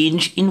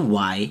change in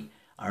y.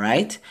 All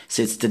right,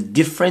 so it's the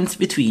difference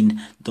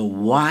between the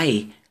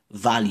y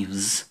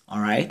values, all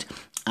right,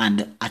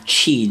 and a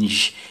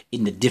change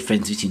in the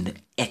difference between the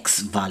x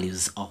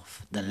values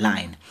of the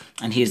line.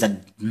 And here's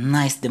a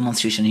nice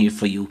demonstration here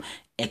for you.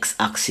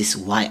 X-axis,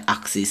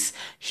 y-axis.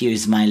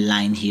 Here's my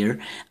line here,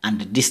 and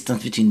the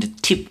distance between the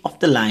tip of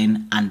the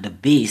line and the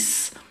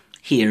base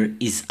here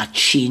is a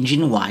change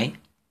in y,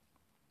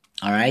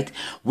 all right,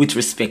 with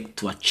respect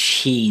to a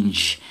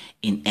change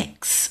in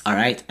x, all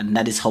right, and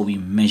that is how we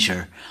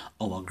measure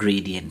our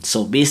gradient.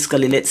 So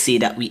basically, let's say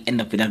that we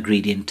end up with a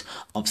gradient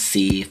of,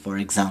 say, for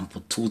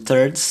example,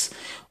 2/3.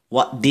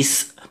 What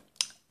this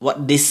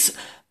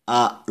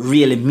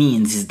really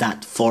means is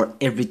that for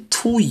every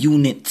 2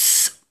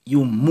 units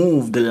you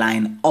move the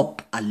line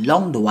up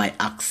along the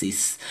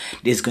y-axis,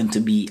 there's going to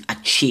be a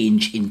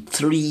change in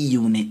 3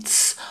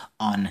 units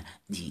on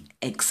the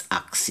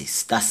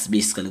x-axis. That's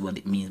basically what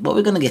it means, but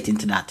we're going to get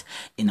into that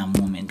in a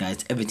moment,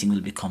 guys. Everything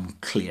will become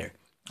clear.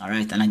 All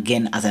right, and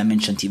again, as I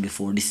mentioned to you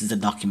before, this is the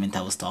document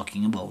I was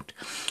talking about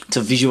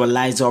to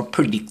visualize or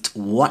predict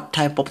what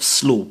type of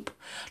slope,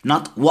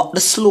 not what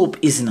the slope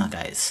is now,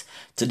 guys.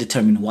 To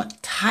determine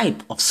what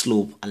type of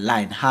slope a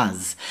line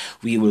has,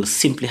 we will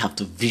simply have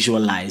to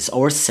visualize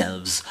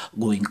ourselves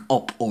going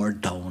up or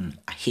down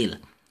a hill.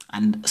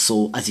 And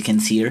so, as you can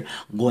see here,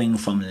 going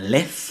from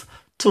left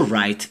to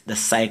right, the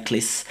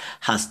cyclist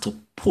has to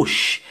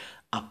push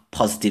a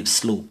positive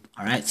slope.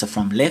 All right, so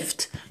from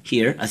left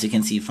here, as you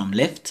can see, from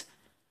left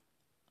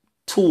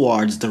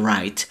towards the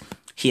right,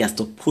 he has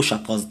to push a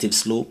positive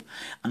slope.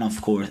 And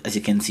of course, as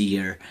you can see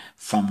here,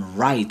 from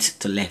right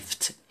to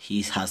left,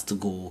 he has to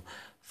go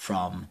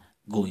from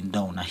going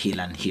down a hill,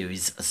 and here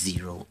is a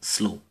 0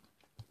 slope.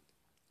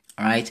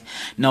 All right,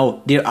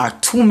 now there are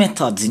 2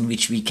 methods in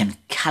which we can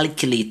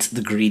calculate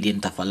the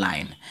gradient of a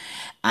line.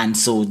 And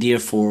so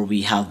therefore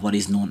we have what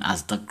is known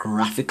as the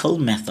graphical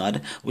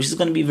method, which is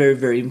going to be very,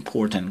 very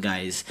important,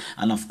 guys.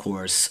 And of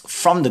course,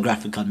 from the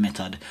graphical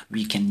method,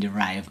 we can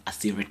derive a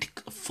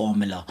theoretical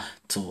formula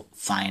to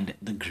find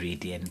the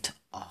gradient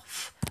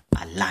of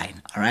a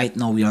line. All right,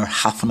 now we are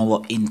half an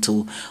hour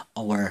into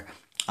our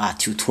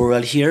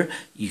tutorial here.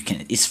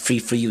 It's free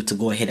for you to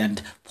go ahead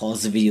and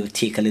pause the video,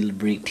 take a little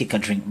break, take a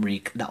drink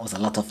break. That was a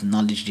lot of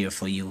knowledge there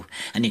for you,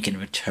 and you can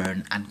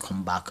return and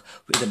come back.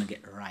 We're gonna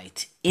get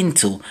right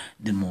into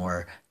the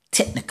more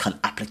technical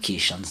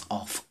applications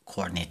of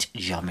coordinate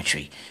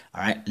geometry.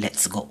 All right,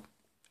 let's go.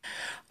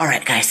 All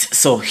right, guys,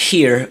 so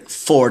here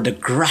for the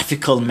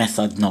graphical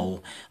method now,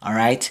 all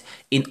right,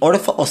 in order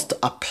for us to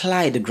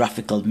apply the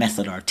graphical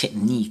method or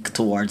technique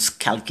towards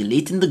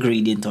calculating the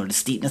gradient or the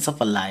steepness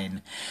of a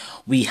line,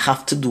 we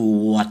have to do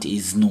what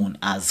is known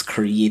as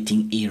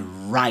creating a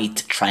right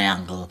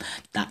triangle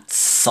that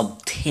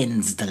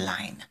subtends the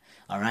line.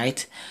 All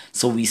right,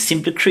 so we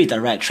simply create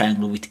a right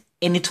triangle with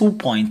any 2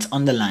 points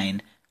on the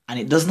line, and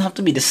it doesn't have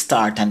to be the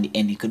start and the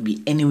end, it could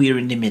be anywhere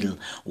in the middle.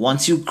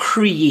 Once you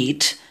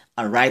create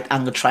a right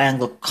angle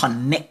triangle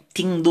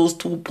connecting those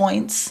 2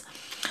 points,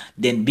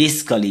 then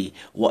basically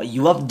what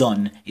you have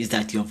done is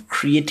that you have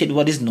created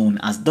what is known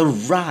as the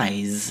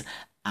rise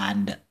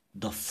and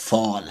the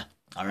fall.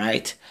 All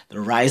right, the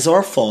rise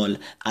or fall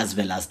as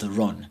well as the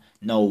run.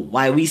 Now,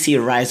 why we say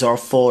rise or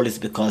fall is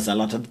because a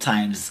lot of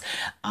times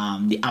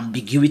the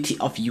ambiguity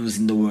of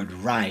using the word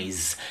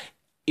rise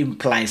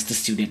implies to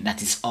student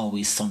that is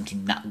always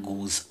something that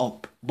goes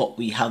up, but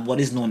we have what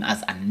is known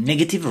as a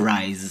negative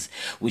rise,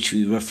 which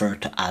we refer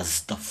to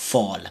as the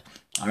fall.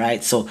 All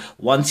right, so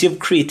once you've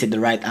created the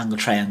right angle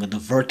triangle, the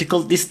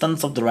vertical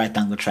distance of the right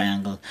angle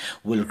triangle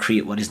will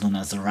create what is known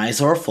as the rise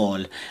or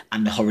fall,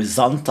 and the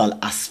horizontal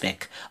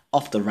aspect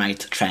of the right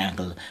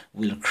triangle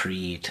will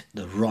create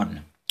the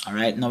run. All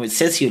right, now it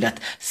says here that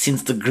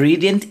since the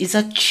gradient is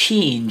a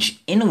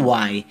change in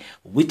y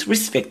with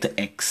respect to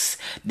x,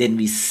 then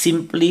we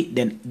simply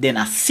then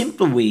a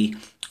simple way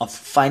of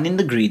finding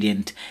the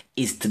gradient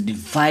is to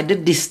divide the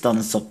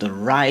distance of the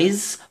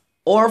rise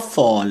or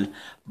fall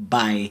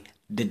by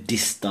the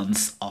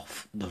distance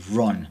of the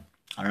run.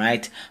 All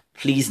right,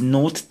 please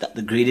note that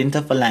the gradient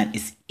of a line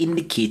is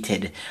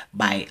indicated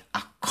by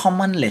a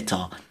common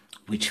letter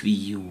which we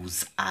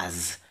use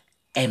as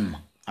M.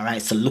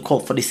 Alright, so look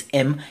out for this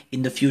M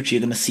in the future.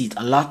 You're going to see it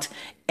a lot.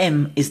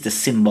 M is the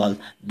symbol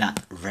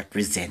that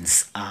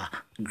represents a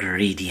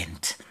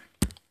gradient.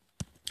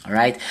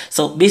 Alright,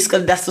 so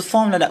basically that's the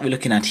formula that we're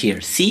looking at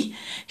here. See,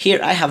 here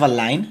I have a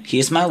line.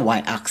 Here's my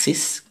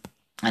y-axis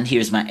and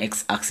here's my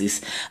x-axis,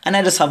 and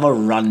I just have a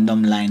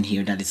random line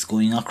here that is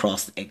going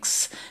across the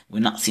x. We're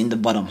not seeing the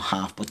bottom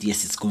half, but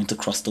yes, it's going to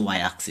cross the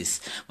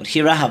y-axis. But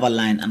here I have a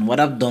line, and what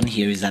I've done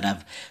here is that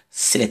I've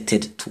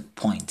selected 2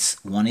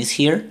 points. One is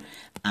here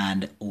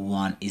and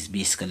one is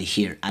basically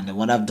here, and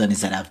what I've done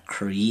is that I've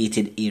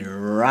created a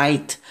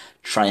right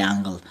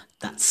triangle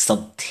that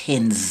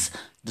subtends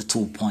the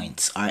 2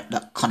 points, all right,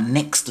 that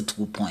connects the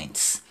 2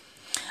 points.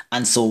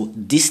 And so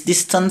this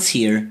distance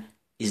here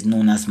is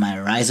known as my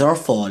rise or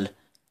fall,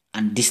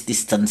 and this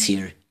distance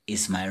here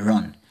is my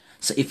run.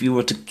 So if you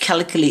were to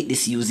calculate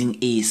this using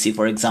a, say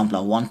for example,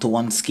 a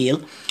 1-to-1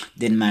 scale,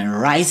 then my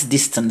rise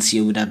distance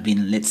here would have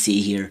been, let's say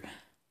here,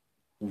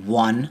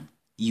 1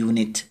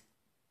 unit,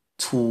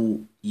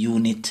 2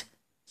 unit,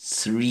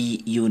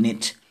 3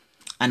 unit,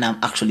 and I'm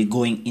actually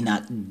going in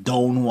a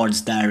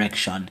downwards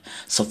direction.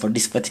 So for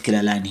this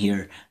particular line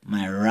here,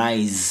 my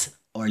rise,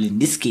 or in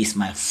this case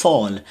my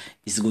fall,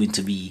 is going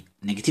to be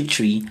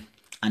 -3,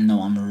 and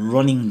now I'm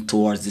running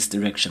towards this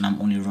direction.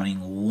 I'm only running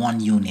 1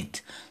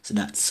 unit, so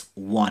that's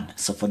 1.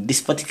 So for this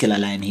particular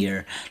line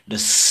here, the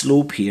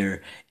slope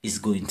here is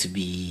going to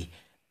be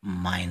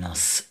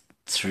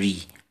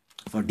 -3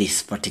 for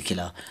this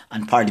particular,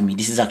 and pardon me,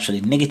 this is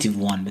actually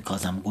 -1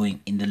 because I'm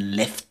going in the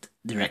left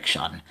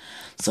direction.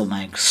 So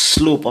my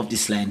slope of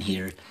this line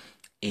here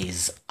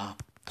is a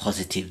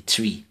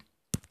 +3.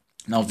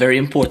 Now, very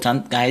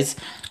important, guys,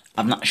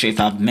 I'm not sure if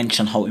I've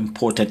mentioned how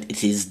important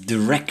it is.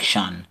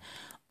 Direction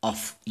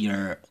of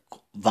your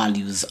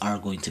values are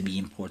going to be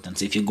important.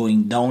 So if you're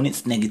going down,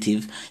 it's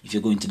negative. If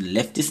you're going to the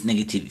left, it's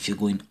negative. If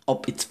you're going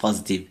up, it's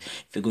positive.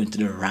 If you're going to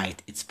the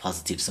right, it's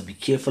positive. So be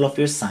careful of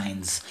your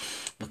signs,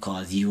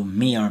 because you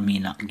may or may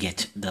not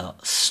get the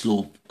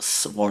slope /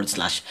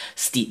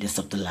 steepness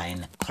of the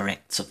line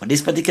correct. So for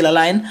this particular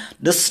line,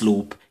 the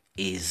slope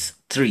is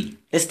 3.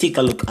 Let's take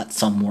a look at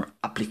some more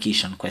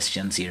application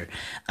questions here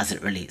as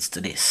it relates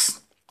to this.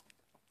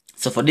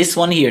 So for this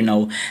one here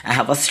now, I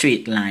have a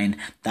straight line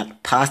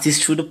that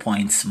passes through the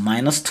points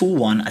 -2,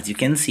 1, as you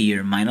can see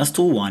here,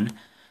 -2, 1,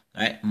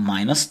 right?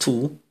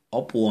 -2,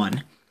 up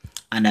 1.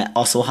 And I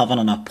also have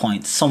another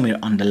point somewhere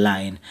on the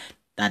line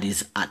that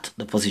is at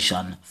the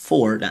position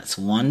 4. That's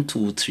 1,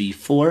 2, 3,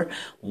 4,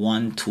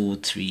 1, 2,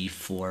 3,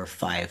 4,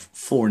 5,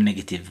 4,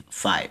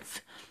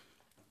 -5.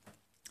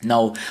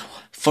 Now,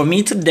 for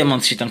me to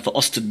demonstrate and for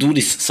us to do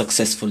this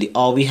successfully,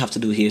 all we have to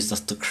do here is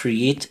just to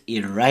create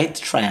a right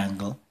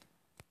triangle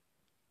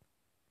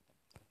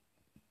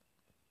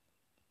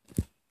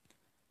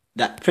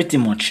that pretty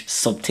much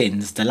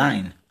subtends the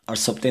line, or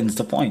subtends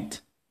the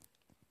point.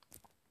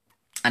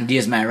 And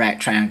there's my right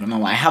triangle.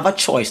 Now I have a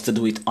choice to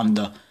do it on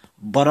the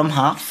bottom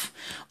half,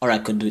 or I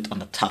could do it on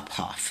the top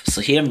half.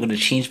 So here I'm going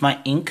to change my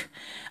ink,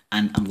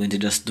 and I'm going to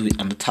just do it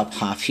on the top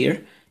half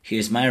here.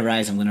 Here's my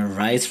rise. I'm going to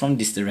rise from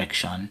this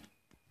direction,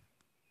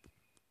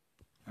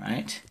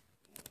 right?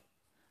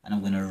 And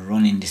I'm going to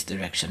run in this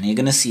direction.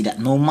 You're going to see that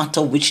no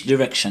matter which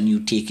direction you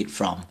take it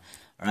from,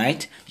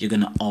 right, you're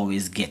going to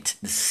always get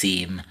the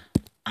same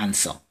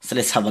answer. So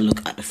let's have a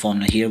look at the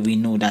formula here. We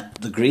know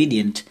that the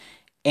gradient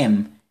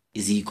M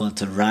is equal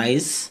to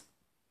rise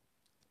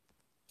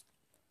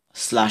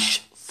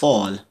 /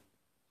 fall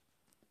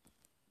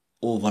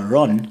over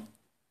run.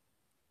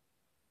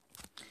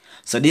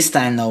 So this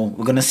time now,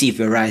 we're going to see if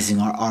we're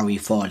rising or are we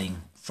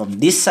falling. From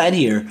this side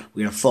here,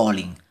 we are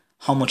falling.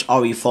 How much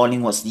are we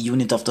falling? What's the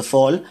unit of the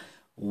fall?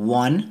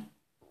 1,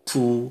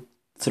 2,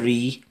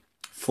 3,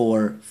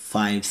 4,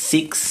 5,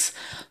 6.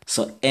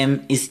 So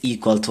M is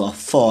equal to a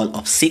fall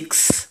of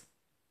 6.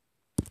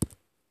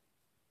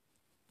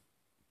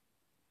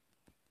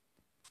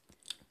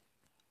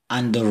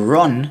 And the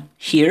run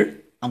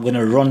here, I'm going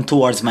to run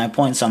towards my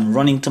point. So I'm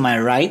running to my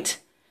right.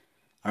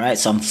 All right,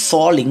 so I'm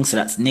falling. So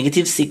that's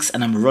 -6.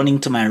 And I'm running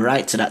to my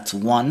right. So that's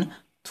 1,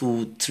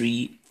 2,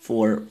 3,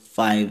 4,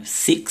 5,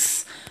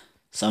 6.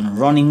 So I'm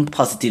running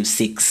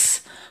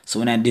 +6. So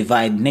when I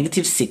divide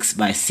 -6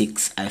 by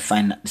 6, I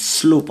find that the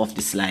slope of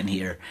this line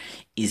here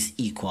is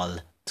equal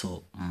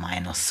to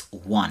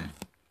 -1.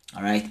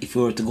 All right, if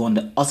we were to go on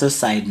the other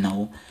side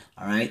now,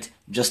 all right,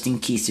 just in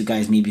case you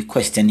guys may be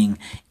questioning,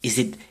 is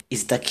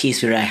it a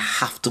case where I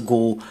have to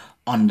go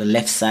on the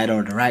left side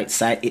or the right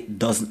side? It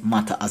doesn't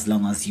matter as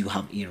long as you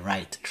have a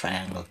right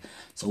triangle.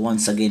 So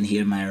once again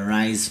here, my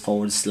rise /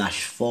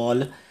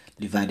 fall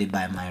divided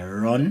by my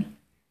run.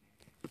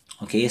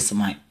 Okay, so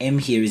my M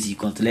here is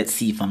equal to, let's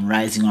see if I'm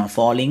rising or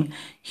falling.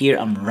 Here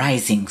I'm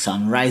rising, so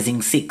I'm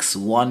rising 6.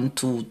 1,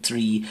 2,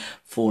 3,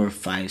 4,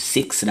 5,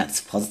 6. So that's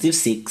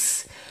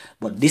 +6.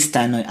 But this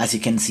time, as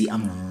you can see,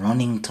 I'm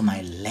running to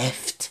my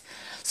left.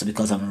 So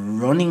because I'm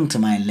running to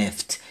my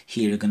left,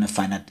 here you're going to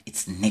find that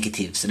it's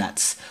negative. So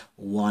that's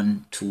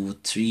 1, 2,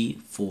 3,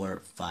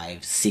 4,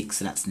 5, 6.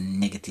 So that's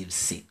negative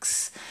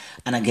 6.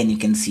 And again, you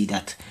can see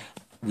that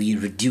we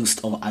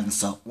reduced our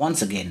answer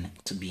once again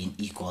to being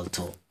equal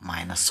to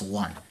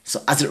 -1.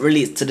 So as it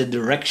relates to the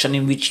direction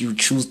in which you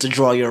choose to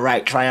draw your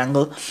right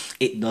triangle,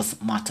 it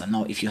doesn't matter.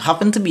 Now, if you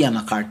happen to be on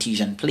a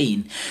Cartesian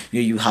plane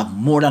where you have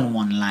more than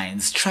one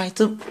lines, try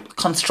to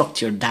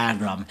construct your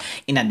diagram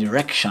in a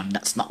direction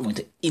that's not going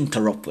to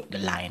interrupt with the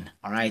line,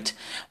 all right?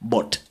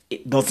 But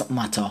it doesn't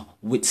matter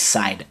which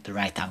side the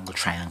right angle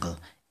triangle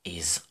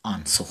is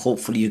on. So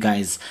hopefully you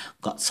guys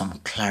got some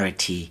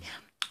clarity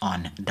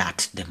on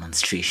that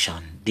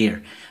demonstration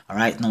there. All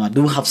right, now I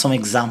do have some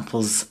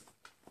examples.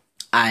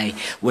 I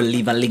will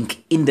leave a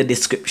link in the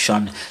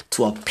description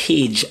to a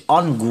page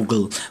on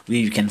Google where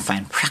you can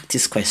find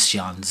practice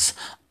questions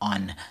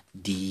on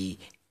the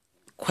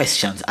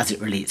questions as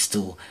it relates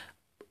to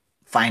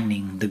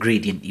finding the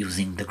gradient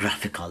using the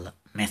graphical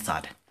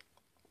method.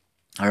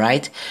 All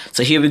right,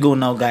 so here we go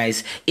now,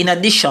 guys. In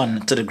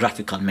addition to the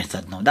graphical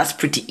method, now that's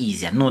pretty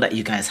easy. I know that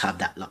you guys have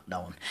that locked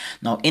down.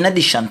 Now, in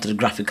addition to the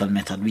graphical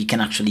method, we can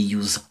actually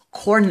use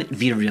coordinate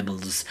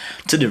variables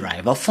to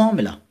derive a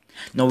formula.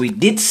 Now, we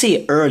did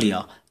say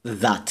earlier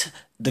that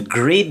the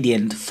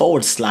gradient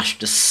 /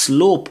 the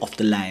slope of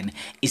the line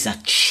is a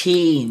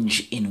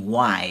change in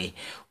y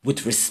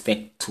with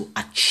respect to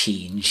a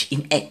change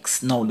in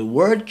x. Now, the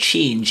word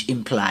change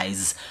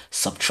implies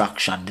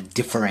subtraction, the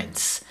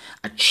difference.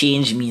 A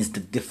change means the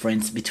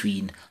difference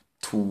between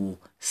two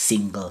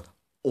single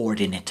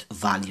ordinate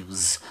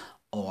values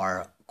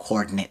or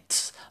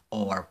coordinates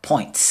or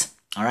points.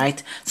 All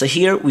right, so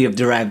here we have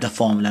derived a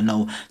formula.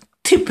 Now,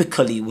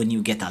 typically when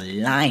you get a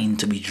line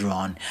to be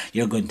drawn,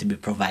 you're going to be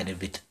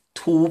provided with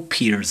two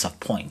pairs of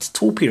points.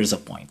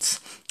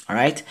 All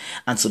right,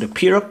 and so the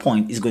pair of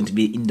point is going to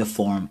be in the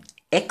form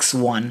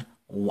x1,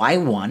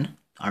 y1.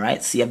 All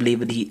right, see, I've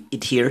labeled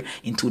it here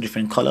in two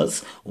different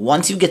colors.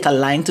 Once you get a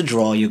line to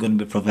draw, you're going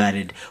to be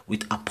provided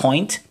with a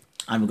point,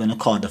 and we're going to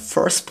call the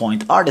first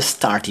point, or the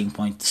starting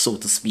point, so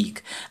to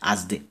speak,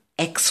 as the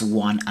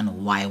x1 and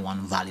y1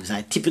 values.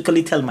 I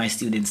typically tell my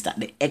students that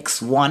the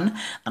x1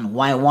 and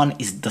y1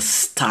 is the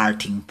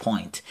starting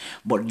point,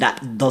 but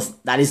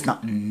that is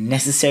not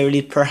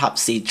necessarily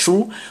perhaps say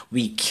true.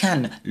 We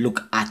can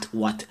look at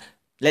what,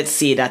 let's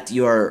say that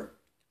you're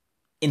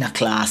in a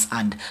class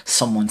and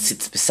someone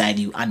sits beside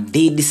you and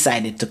they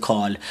decided to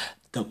call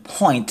the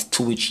point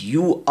to which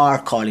you are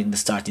calling the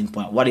starting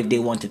point. What if they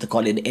wanted to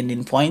call it the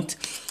ending point?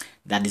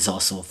 That is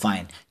also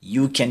fine.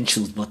 You can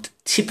choose, but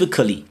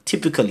typically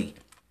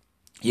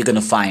you're going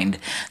to find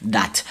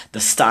that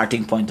the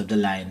starting point of the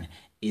line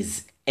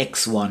is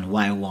x1,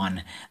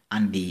 y1,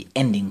 and the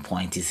ending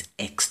point is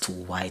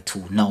x2,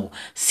 y2. Now,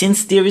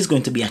 since there is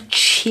going to be a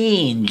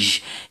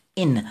change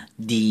in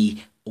the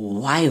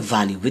y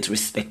value with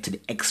respect to the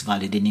x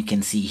value, then you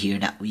can see here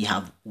that we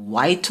have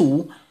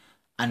y2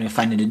 and we're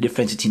finding the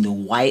difference between the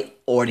y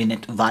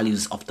ordinate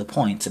values of the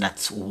point. So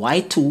that's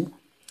y2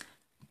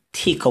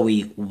 take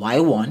away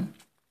y1.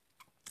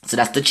 So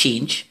that's the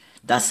change.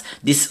 That's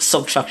this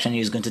subtraction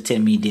here is going to tell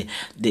me the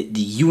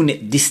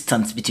unit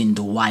distance between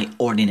the y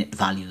ordinate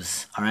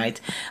values. All right,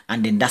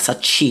 and then that's a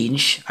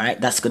change. All right,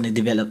 that's going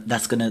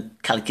to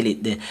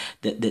calculate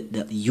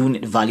the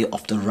unit value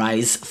of the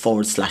rise /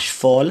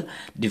 fall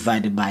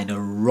divided by the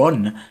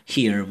run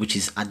here, which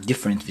is a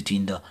difference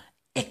between the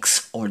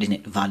x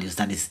ordinate values.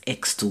 That is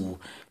x2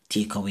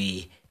 take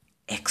away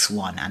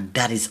x1, and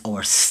that is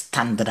our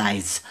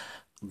standardized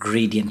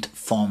gradient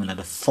formula,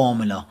 the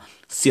formula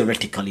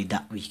theoretically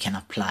that we can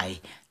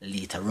apply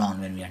later on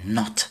when we are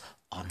not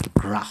on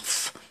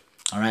graph.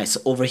 All right,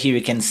 so over here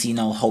you can see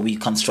now how we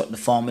construct the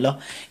formula.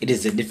 It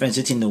is the difference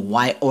between the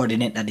y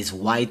ordinate, that is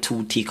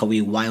y2 take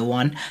away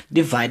y1,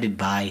 divided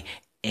by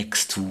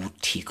x2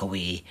 take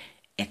away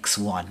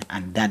x1,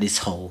 and that is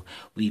how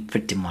we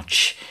pretty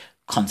much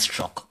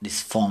construct this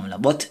formula.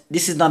 But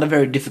this is not a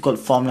very difficult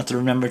formula to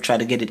remember. Try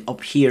to get it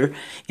up here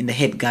in the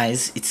head,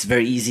 guys. It's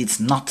very easy. It's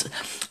not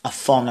a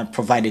formula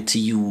provided to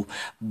you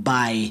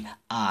by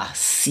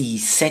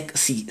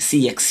CXC,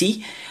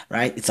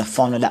 right? It's a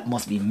formula that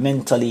must be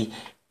mentally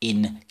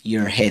in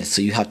your head,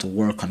 so you have to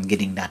work on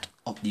getting that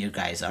up there,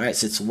 guys. All right,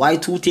 so it's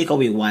y2 take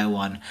away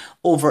y1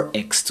 over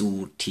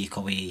x2 take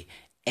away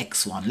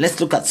x1. Let's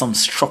look at some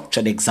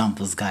structured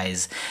examples,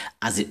 guys,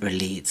 as it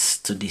relates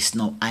to this.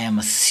 Now, I am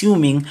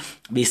assuming,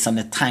 based on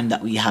the time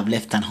that we have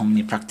left and how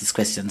many practice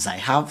questions I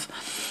have,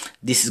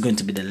 this is going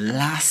to be the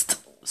last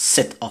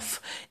set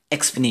of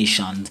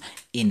explanations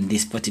in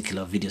this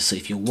particular video. So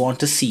if you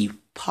want to see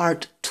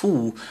part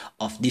 2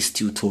 of this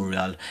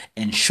tutorial,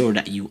 ensure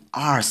that you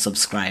are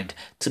subscribed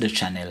to the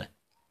channel.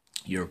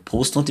 Your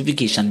post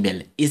notification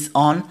bell is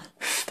on.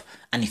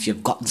 And if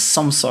you've gotten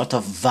some sort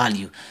of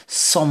value,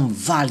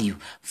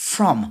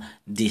 from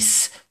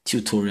this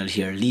tutorial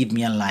here, leave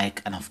me a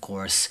like, and of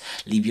course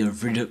leave your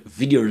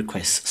video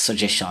requests,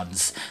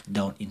 suggestions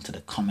down into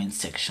the comment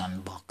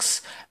section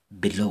box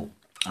below.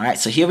 All right,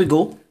 so here we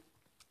go.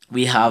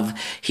 We have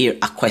here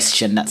a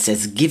question that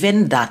says,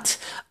 given that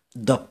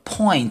the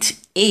point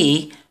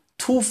A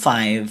 2,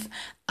 5,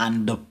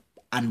 and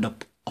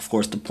of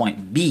course the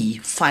point B,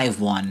 5,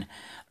 1,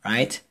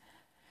 right?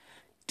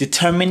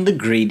 Determine the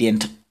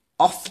gradient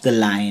of the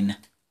line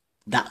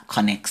that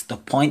connects the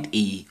point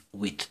A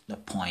with the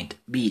point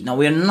B. Now,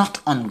 we are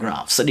not on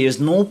graph, so there's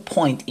no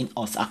point in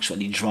us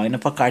actually drawing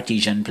up a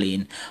Cartesian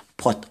plane,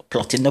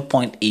 plotting the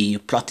point A,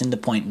 plotting the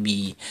point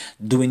B,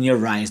 doing your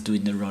rise,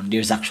 doing the run.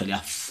 There's actually a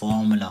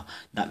formula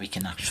that we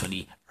can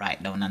actually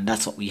write down, and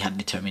that's what we had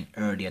determined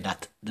earlier,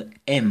 that the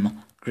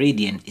M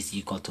gradient is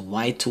equal to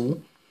y2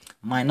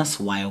 minus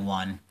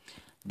y1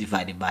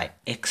 divided by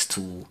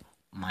x2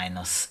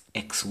 minus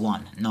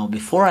x1. Now,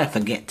 before I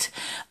forget,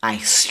 I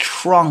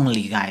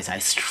strongly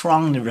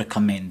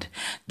recommend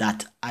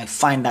that. I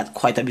find that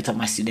quite a bit of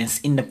my students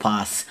in the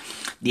past,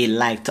 they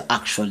like to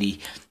actually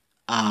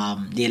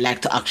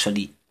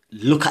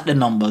look at the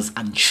numbers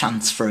and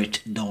transfer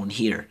it down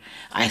here.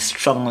 I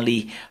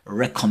strongly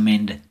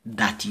recommend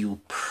that you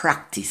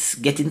practice,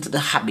 get into the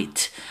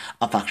habit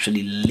of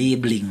actually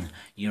labeling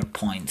your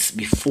points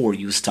before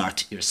you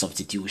start your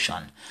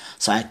substitution.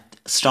 So I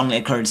strongly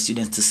encourage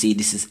students to say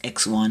this is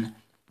x1,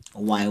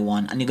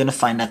 y1, and you're going to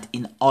find that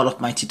in all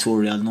of my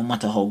tutorials, no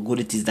matter how good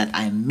it is that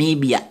I may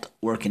be at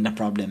working the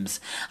problems,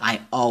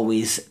 I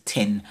always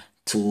tend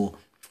to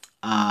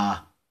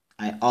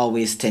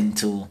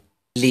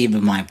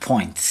label my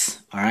points.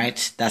 All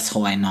right, that's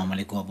how I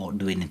normally go about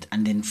doing it.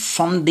 And then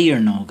from there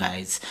now,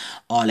 guys,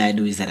 all I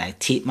do is that I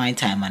take my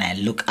time and I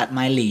look at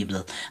my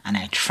label and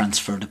I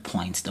transfer the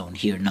points down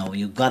here. Now,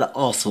 you gotta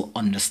also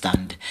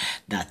understand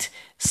that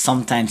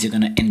sometimes you're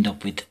gonna end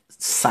up with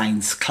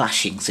signs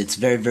clashing, so it's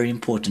very, very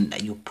important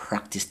that you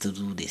practice to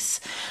do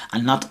this.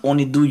 And not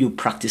only do you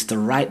practice to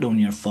write down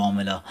your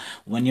formula,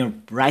 when you're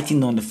writing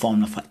down the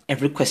formula for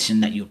every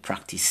question that you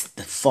practice,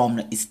 the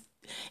formula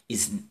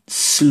is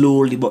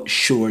slowly but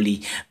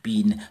surely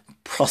being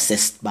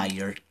processed by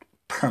your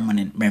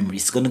permanent memory.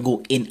 It's going to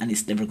go in and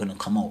it's never going to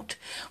come out.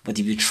 But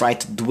if you try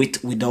to do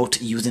it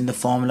without using the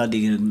formula,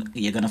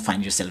 you're going to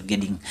find yourself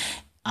getting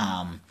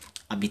a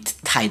bit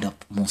tied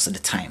up most of the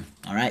time.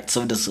 All right, so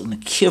we're just going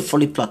to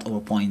carefully plot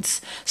our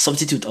points,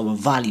 substitute our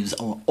values,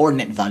 our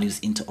ordinate values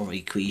into our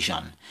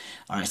equation.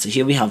 All right, so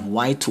here we have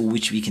y2,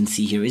 which we can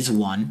see here is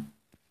 1.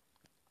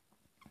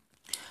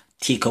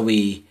 Take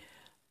away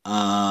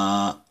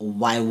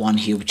y1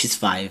 here, which is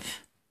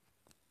 5,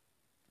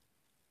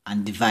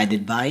 and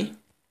divided by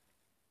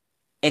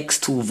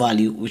x2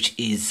 value, which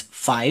is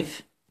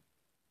 5.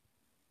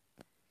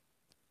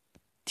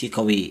 Take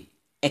away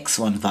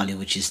x1 value,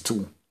 which is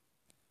 2.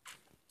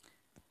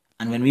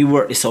 And when we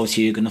work this out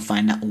here, you're going to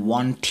find that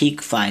 1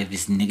 take 5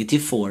 is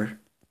negative 4,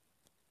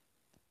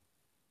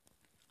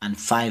 and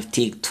 5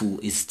 take 2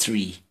 is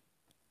 3.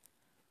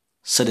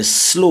 So the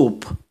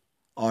slope,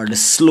 or the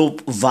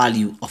slope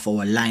value of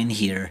our line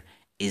here,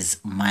 is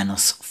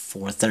minus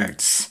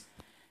 4/3.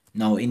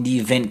 Now, in the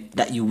event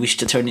that you wish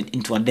to turn it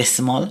into a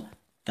decimal,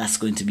 that's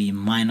going to be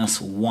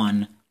minus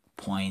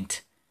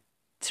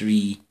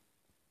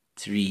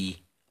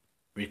 1.33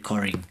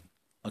 recurring.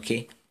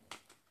 Okay,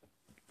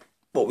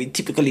 but we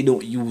typically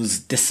don't use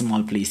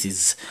decimal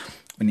places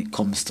when it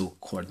comes to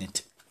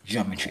coordinate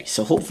geometry.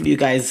 So hopefully you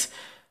guys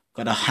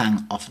got a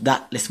hang of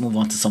that. Let's move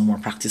on to some more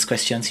practice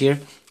questions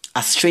here.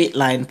 A straight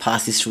line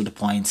passes through the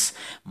points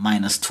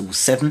minus 2,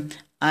 7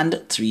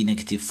 and 3,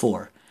 negative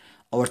 4.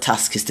 Our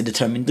task is to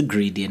determine the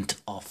gradient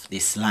of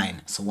this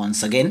line. So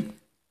once again,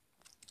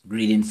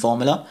 gradient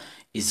formula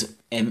is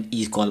m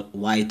equal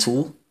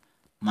y2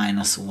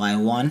 minus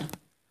y1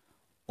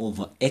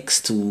 over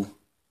x2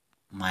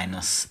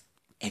 minus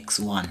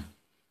x1.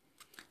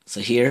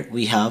 So here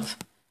we have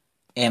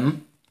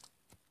m.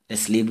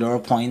 Let's label our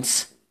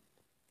points: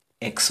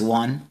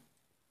 x1,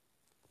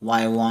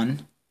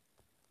 y1,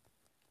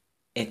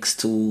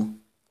 x2,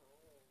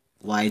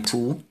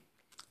 y2.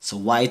 So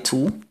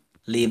y2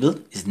 label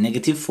is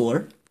negative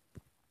 4,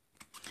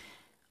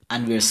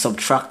 and we're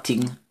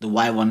subtracting the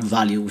y1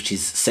 value, which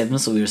is 7,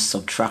 so we're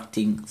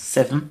subtracting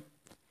 7,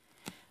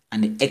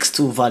 and the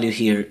x2 value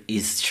here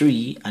is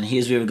 3, and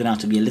here's where we're gonna have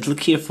to be a little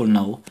careful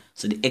now.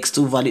 So the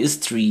x2 value is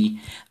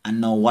 3,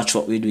 and now watch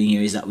what we're doing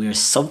here is that we're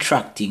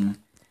subtracting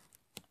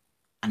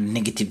a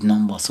negative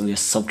number, so we're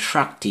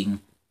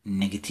subtracting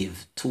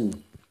negative 2.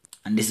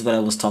 And this is what I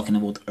was talking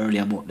about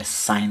earlier about the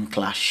sign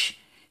clash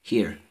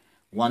here.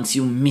 Once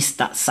you miss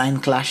that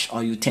sign clash,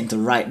 or you tend to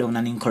write down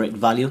an incorrect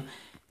value,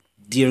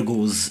 there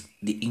goes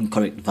the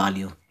incorrect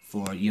value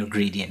for your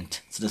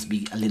gradient. So just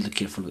be a little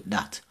careful with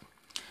that.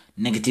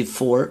 Negative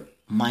 4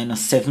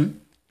 minus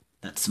 7,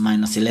 that's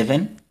minus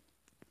 11.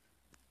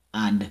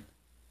 And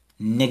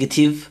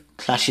negative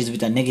clashes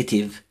with a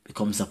negative,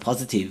 becomes a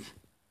positive.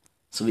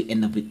 So we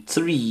end up with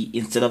 3.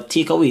 Instead of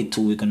take away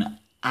 2, we're going to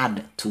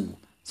add 2.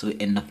 So we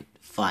end up with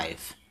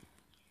 5.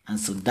 And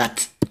so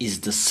that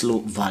is the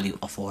slope value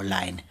of our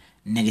line,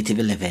 negative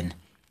 11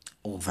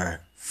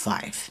 over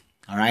 5.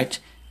 All right,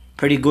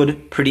 pretty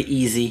good, pretty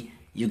easy.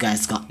 You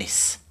guys got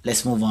this.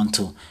 Let's move on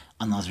to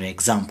another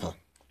example.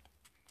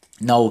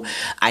 Now,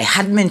 I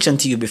had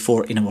mentioned to you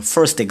before in our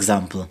first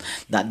example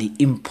that the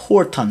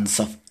importance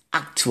of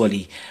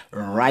actually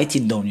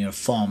writing down your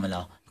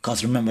formula,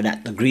 because remember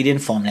that the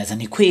gradient formula is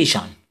an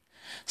equation.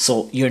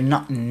 So you're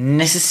not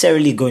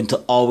necessarily going to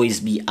always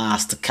be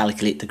asked to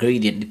calculate the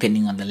gradient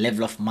depending on the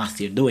level of math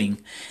you're doing.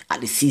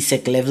 At the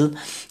CSEC level,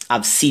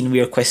 I've seen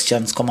where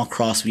questions come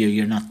across where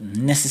you're not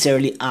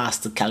necessarily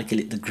asked to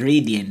calculate the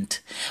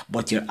gradient,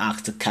 but you're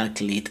asked to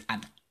calculate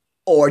an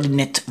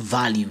ordinate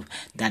value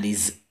that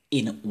is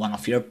in one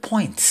of your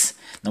points.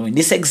 Now in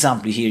this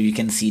example here, you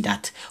can see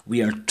that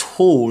we are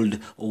told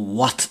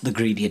what the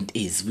gradient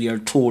is. We are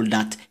told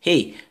that,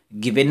 hey,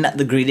 given that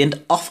the gradient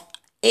of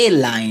a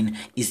line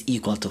is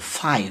equal to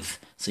 5.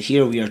 So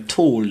here we are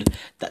told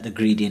that the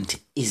gradient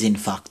is in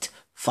fact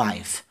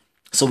 5.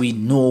 So we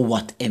know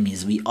what m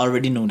is. We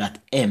already know that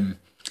m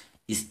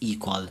is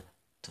equal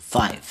to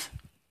 5.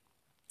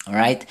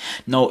 Alright,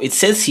 now it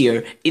says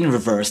here in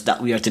reverse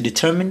that we are to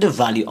determine the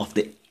value of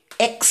the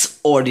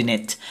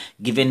x-ordinate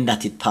given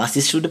that it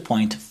passes through the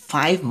point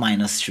 5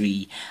 minus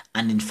 3,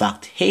 and in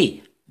fact,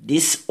 hey,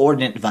 this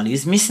ordinate value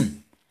is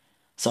missing.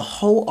 So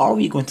how are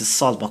we going to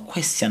solve a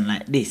question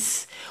like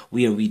this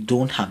where we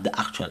don't have the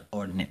actual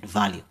ordinate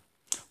value?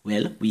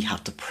 Well, we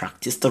have to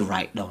practice to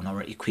write down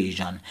our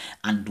equation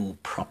and do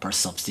proper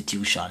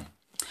substitution.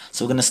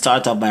 So we're going to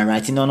start off by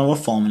writing down our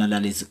formula,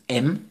 that is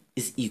m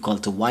is equal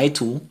to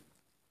y2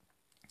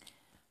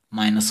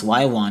 minus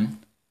y1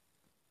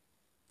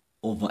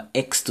 over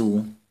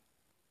x2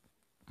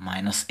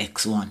 minus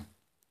x1.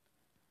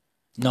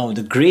 Now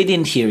the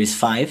gradient here is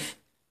 5.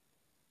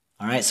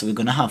 Alright, so we're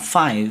going to have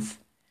 5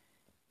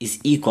 is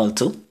equal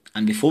to,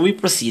 and before we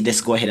proceed,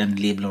 let's go ahead and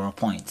label our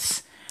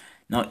points.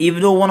 Now,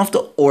 even though one of the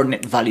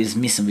ordinate values is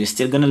missing, we're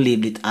still going to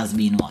label it as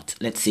being what?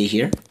 Let's say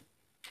here,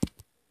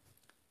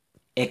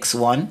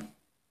 x1,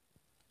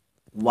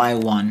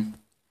 y1,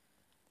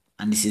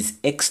 and this is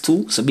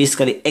x2. So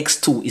basically,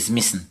 x2 is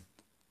missing,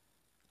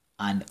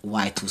 and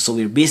y2. So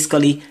we're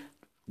basically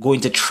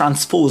going to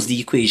transpose the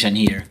equation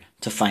here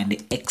to find the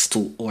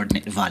x2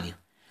 ordinate value.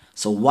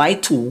 So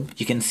y2,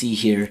 you can see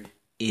here,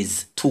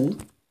 is 2.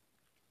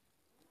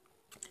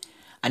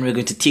 And we're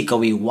going to take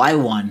away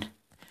y1,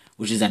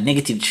 which is a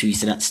negative 3.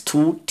 So that's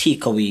 2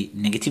 take away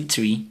negative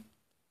 3.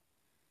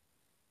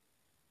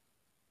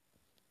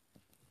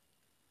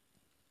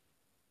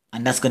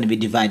 And that's going to be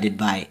divided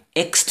by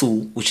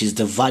x2, which is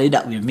the value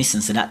that we're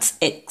missing. So that's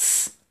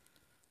x.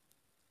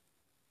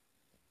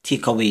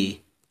 Take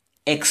away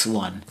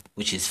x1,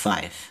 which is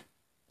 5.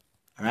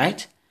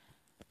 Alright?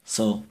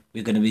 So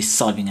we're going to be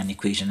solving an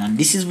equation. And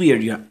this is where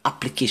your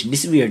application,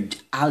 this is where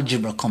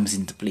algebra comes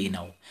into play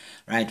now.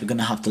 Right, we're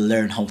gonna have to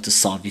learn how to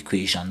solve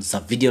equations. The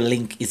video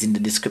link is in the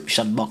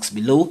description box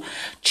below.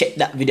 Check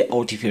that video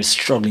out if you're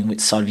struggling with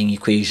solving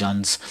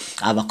equations.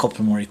 I have a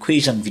couple more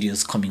equation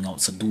videos coming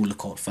out, so do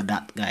look out for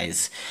that,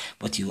 guys.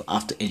 But you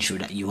have to ensure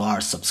that you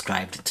are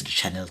subscribed to the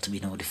channel to be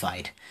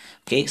notified.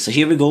 Okay, so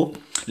here we go.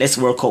 Let's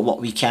work out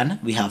what we can.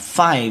 We have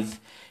 5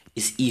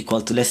 is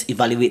equal to, let's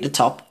evaluate the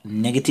top.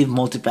 Negative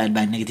multiplied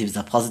by negative is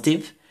a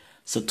positive.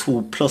 So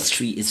 2 plus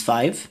 3 is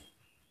 5.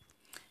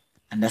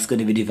 And that's going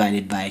to be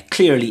divided by,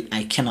 clearly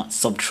I cannot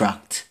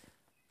subtract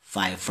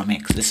 5 from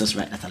x. Let's just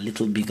write that a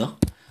little bigger.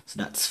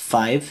 So that's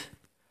 5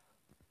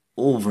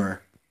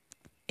 over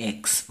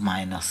x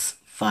minus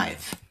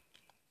 5.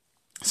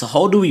 So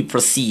how do we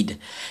proceed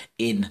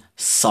in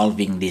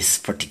solving this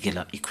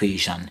particular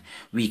equation?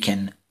 We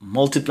can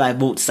multiply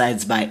both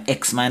sides by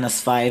x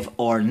minus 5,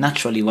 or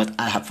naturally what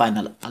I find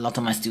a lot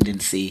of my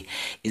students say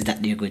is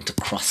that they're going to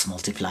cross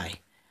multiply.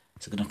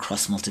 So we're going to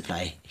cross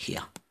multiply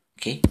here.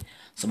 Okay.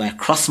 So by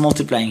cross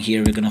multiplying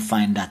here, we're going to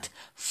find that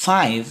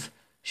 5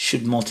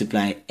 should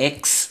multiply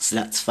x, so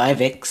that's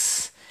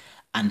 5x,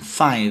 and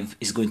 5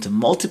 is going to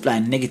multiply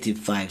negative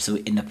 5, so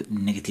we end up with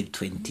negative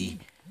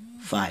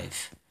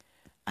 25.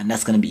 And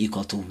that's going to be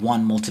equal to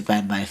 1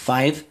 multiplied by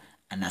 5,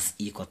 and that's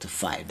equal to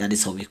 5. That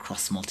is how we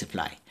cross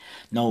multiply.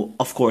 Now,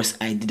 of course,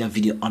 I did a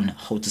video on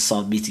how to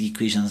solve basic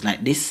equations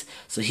like this.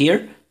 So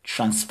here,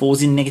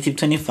 transposing negative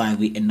 25,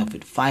 we end up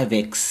with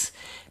 5x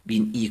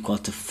being equal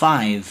to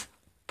 5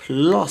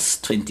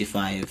 plus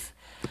 25.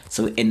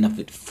 So we end up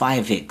with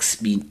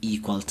 5x being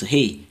equal to,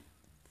 hey,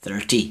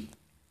 30.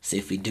 So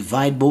if we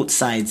divide both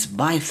sides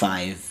by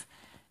 5,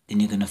 then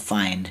you're going to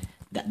find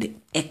that the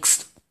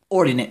x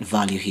ordinate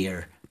value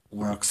here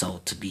works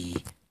out to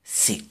be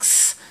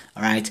 6.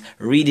 All right,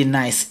 really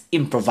nice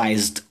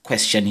improvised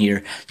question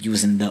here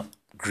using the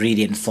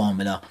gradient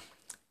formula.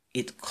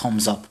 It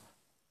comes up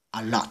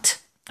a lot.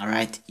 All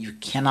right, you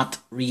cannot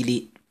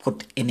really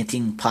put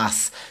anything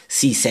past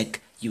CSEC.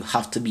 You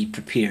have to be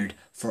prepared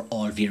for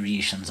all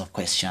variations of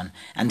question,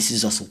 and this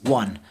is just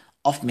one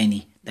of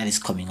many that is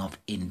coming up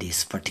in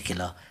this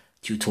particular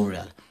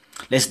tutorial.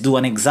 Let's do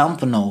an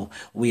example now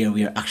where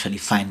we are actually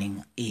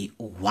finding a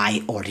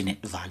y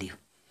ordinate value.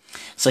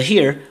 So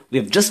here we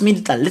have just made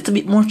it a little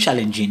bit more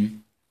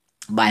challenging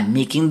by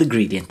making the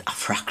gradient a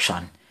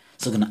fraction.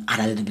 So we're going to add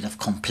a little bit of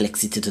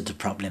complexity to the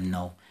problem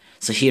now.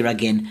 So here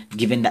again,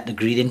 given that the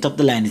gradient of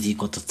the line is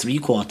equal to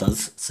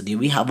 3/4, so there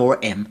we have our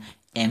m.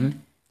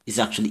 M is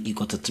actually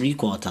equal to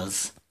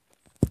 3/4.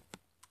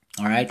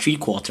 All right,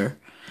 3/4.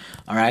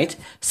 All right,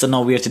 so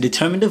now we are to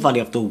determine the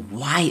value of the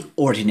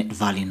y-ordinate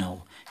value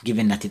now,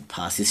 given that it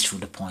passes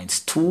through the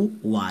points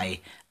 2y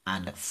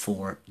and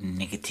 4,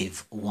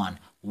 -1.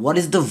 What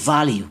is the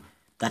value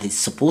that is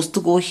supposed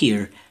to go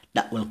here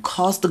that will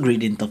cause the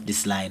gradient of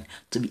this line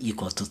to be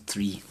equal to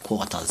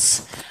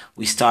 3/4?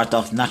 We start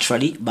off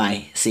naturally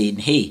by saying,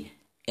 hey,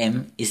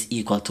 m is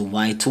equal to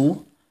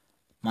y2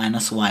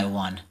 minus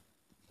y1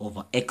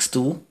 over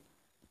x2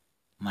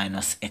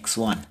 minus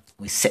x1.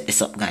 We set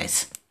this up,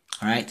 guys.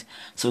 All right,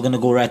 so we're going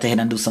to go right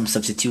ahead and do some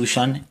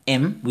substitution.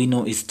 M, we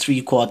know, is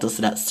 3/4,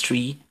 so that's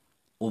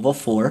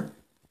 3/4.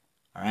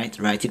 All right,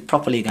 write it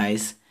properly,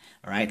 guys.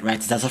 All right,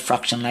 write it as a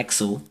fraction like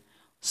so.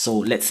 So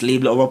let's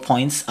label our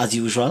points as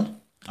usual.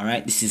 All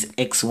right, this is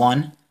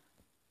x1,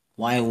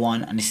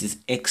 y1, and this is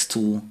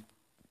x2,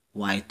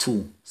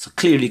 y2. So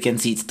clearly you can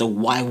see it's the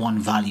y1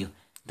 value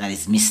that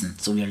is missing.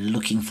 So we are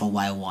looking for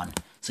y1.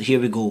 So here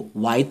we go.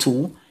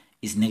 y2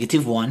 is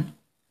 -1.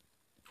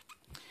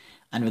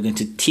 And we're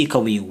going to take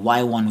away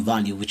y1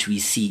 value, which we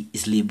see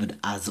is labeled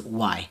as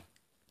y,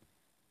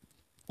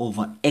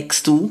 over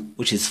x2,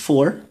 which is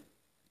 4.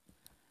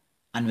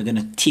 And we're going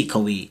to take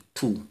away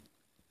 2.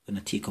 We're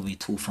going to take away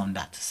 2 from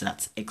that. So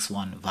that's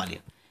x1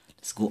 value.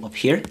 Let's go up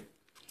here.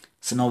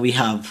 So now we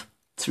have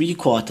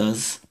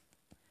 3/4,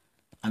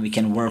 and we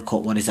can work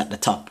out what is at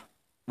the top.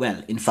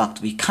 Well, in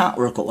fact, we can't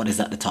work out what is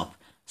at the top.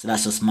 So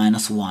that's just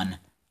 -1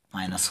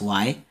 minus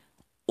y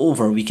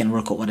over, we can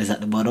work out what is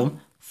at the bottom.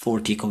 4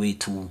 take away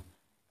 2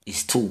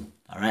 is 2.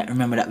 All right,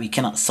 remember that we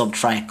cannot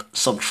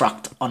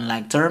subtract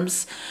unlike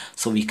terms,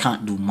 so we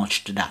can't do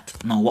much to that.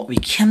 Now what we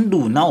can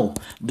do now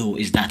though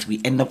is that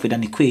we end up with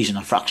an equation,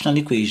 a fractional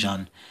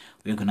equation.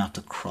 We're gonna have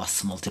to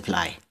cross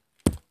multiply.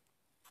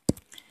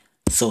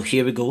 So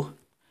here we go.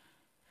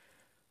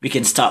 We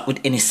can start with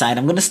any side.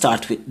 I'm going to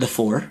start with the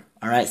 4.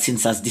 All right,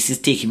 since as this is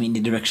taking me in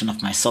the direction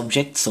of my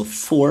subject. So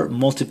 4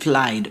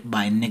 multiplied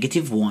by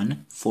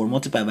 -1. 4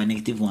 multiplied by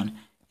 -1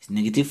 is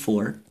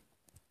 -4.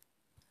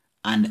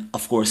 And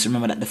of course,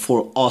 remember that the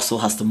 4 also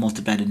has to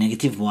multiply the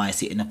 -y.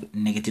 So you end up with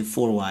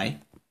 -4y.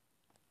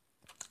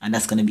 And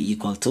that's going to be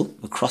equal to,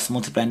 we cross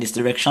multiply in this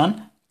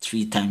direction.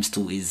 3 times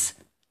 2 is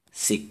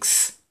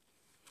 6.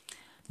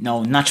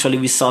 Now, naturally,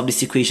 we solve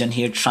this equation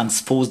here,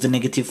 transpose the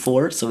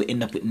 -4. So we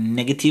end up with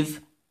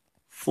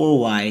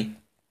 -4y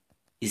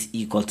is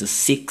equal to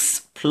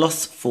 6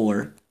 plus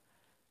 4.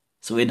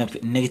 So we end up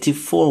with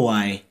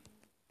 -4y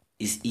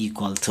is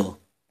equal to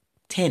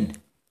 10.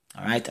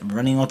 All right, I'm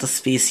running out of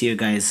space here,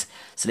 guys.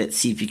 So let's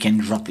see if we can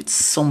drop it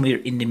somewhere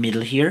in the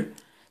middle here.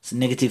 So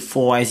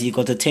 -4y is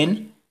equal to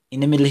 10. In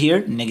the middle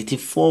here,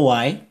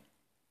 -4y.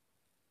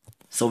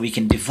 So we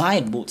can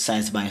divide both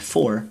sides by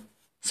 4.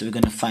 So we're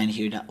going to find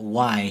here that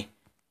y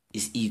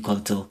is equal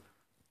to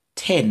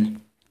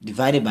 10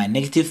 divided by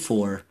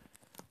 -4,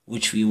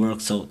 which we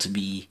works out to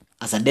be,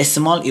 as a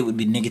decimal, it would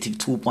be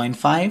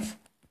 -2.5.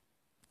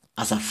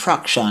 As a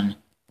fraction,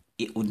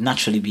 it would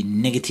naturally be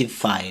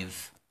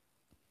 -5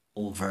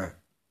 over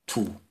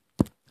 2.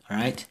 All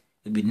right, it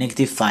would be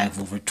 -5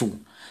 over 2.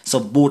 So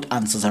both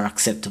answers are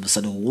acceptable.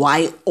 So the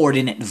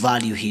y-ordinate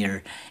value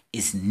here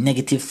is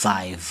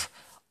 -5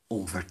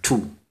 over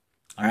 2.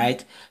 All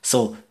right,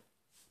 so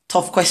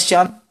tough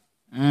question.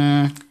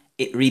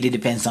 It really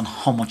depends on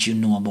how much you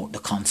know about the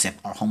concept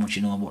or how much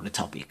you know about the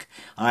topic.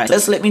 All right,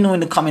 just let me know in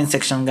the comment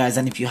section, guys.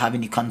 And if you have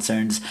any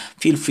concerns,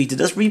 feel free to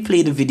just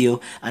replay the video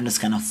and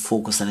just kind of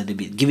focus a little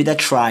bit. Give it a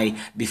try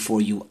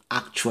before you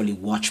actually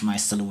watch my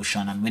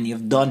solution. And when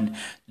you've done,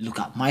 look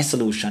at my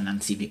solution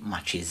and see if it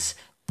matches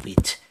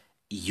with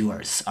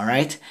yours. All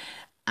right,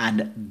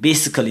 and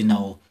basically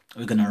now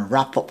we're gonna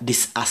wrap up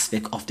this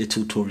aspect of the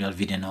tutorial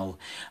video now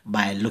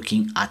by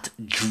looking at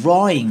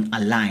drawing a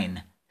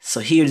line. So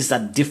here is a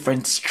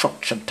different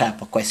structured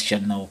type of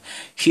question now.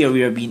 Here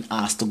we are being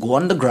asked to go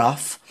on the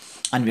graph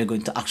and we're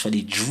going to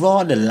actually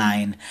draw the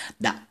line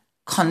that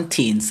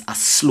contains a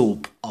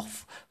slope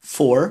of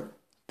 3,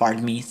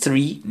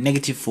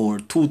 -4,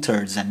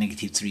 2/3, and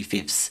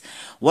 -3/5.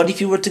 What if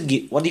you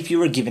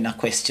were given a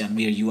question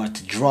where you are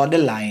to draw the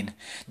line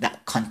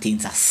that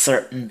contains a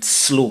certain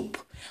slope,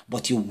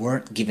 but you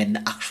weren't given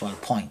the actual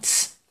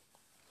points?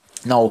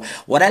 Now,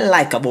 what I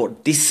like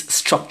about this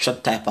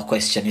structured type of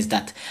question is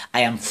that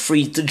I am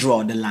free to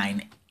draw the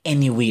line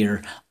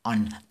anywhere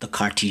on the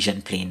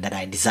Cartesian plane that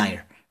I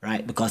desire,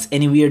 right? Because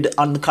anywhere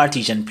on the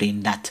Cartesian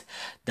plane that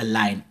the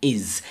line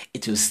is,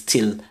 it will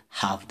still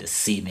have the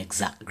same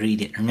exact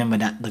gradient. Remember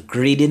that the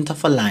gradient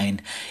of a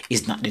line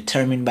is not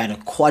determined by the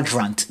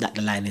quadrant that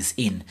the line is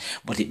in,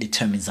 but it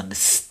determines on the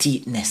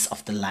steepness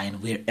of the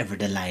line wherever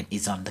the line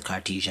is on the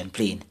Cartesian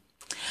plane.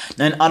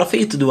 Now, in order for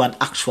you to do an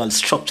actual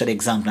structured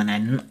example,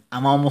 and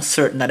I'm almost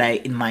certain that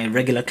in my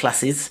regular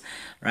classes,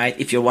 right,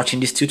 if you're watching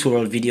this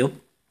tutorial video,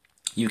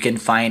 you can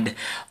find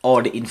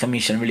all the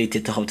information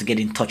related to how to get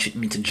in touch with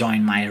me to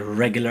join my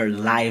regular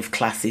live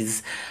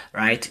classes,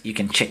 right? You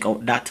can check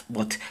out that.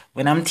 But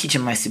when I'm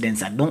teaching my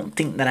students, I don't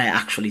think that I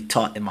actually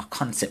taught them a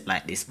concept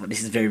like this. But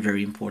this is very,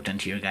 very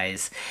important here,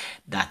 guys,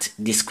 that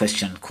this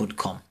question could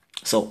come.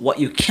 So what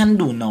you can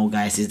do now,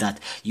 guys, is that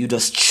you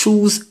just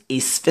choose a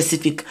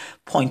specific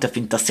point of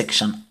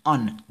intersection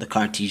on the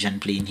Cartesian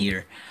plane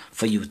here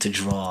for you to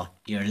draw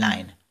your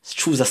line.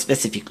 Choose a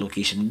specific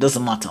location. It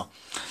doesn't matter.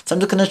 So I'm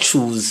just going to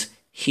choose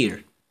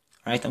here.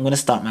 All right, I'm going to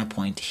start my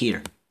point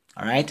here.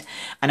 All right,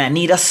 and I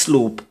need a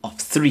slope of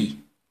 3.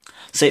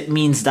 So it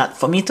means that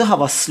for me to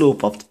have a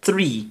slope of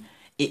 3,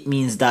 it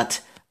means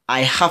that I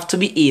have to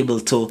be able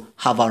to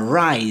have a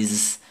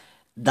rise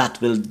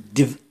that will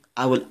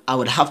I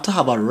would have to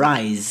have a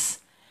rise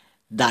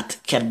that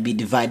can be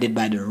divided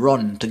by the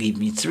run to give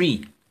me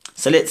 3.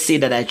 So let's say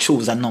that I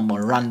chose a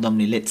number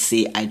randomly. Let's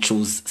say I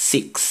chose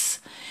 6.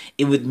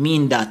 It would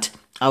mean that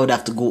I would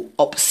have to go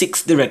up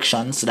 6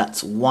 directions. So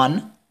that's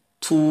 1,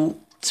 2,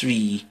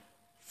 3,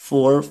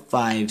 4,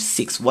 5,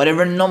 6.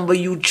 Whatever number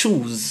you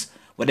choose,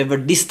 whatever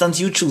distance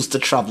you choose to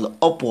travel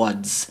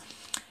upwards,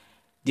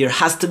 there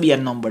has to be a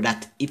number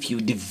that if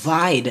you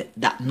divide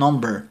that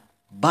number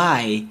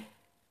by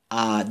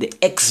the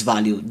x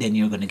value, then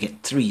you're going to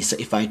get 3. So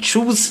if I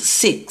choose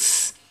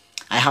 6,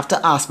 I have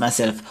to ask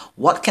myself,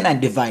 what can I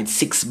divide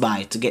 6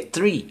 by to get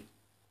 3?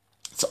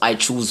 So I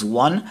choose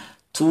 1,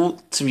 2,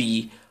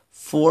 3,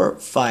 4,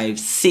 5,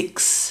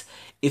 6.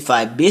 If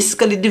I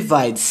basically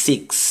divide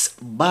 6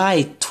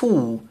 by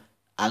 2,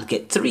 I'll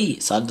get 3.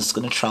 So I'm just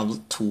going to travel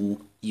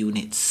 2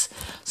 units.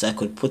 So I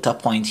could put a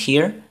point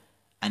here,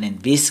 and then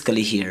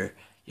basically here,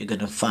 you're going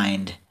to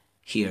find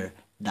here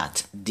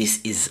that this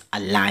is a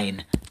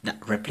line that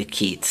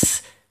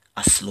replicates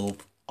a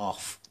slope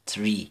of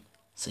 3.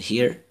 So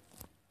here,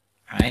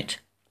 right?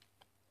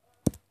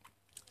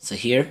 So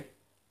here,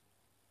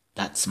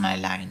 that's my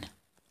line,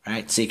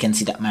 right? So you can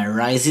see that my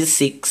rise is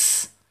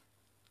 6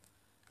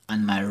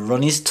 and my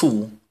run is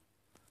 2.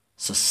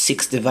 So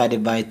 6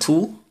 divided by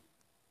 2,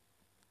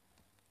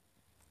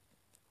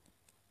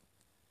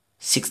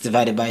 6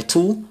 divided by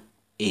 2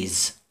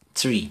 is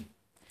 3.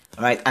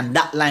 All right, and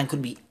that line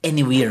could be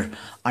anywhere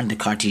on the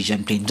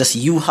Cartesian plane. Just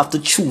you have to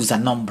choose a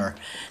number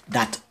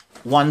that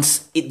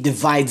once it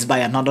divides by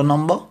another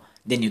number,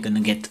 then you're going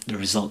to get the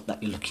result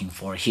that you're looking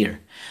for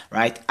here,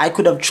 right? I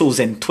could have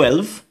chosen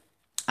 12,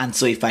 and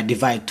so if I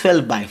divide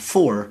 12 by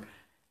 4,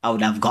 I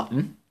would have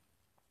gotten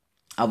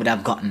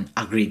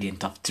a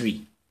gradient of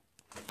 3.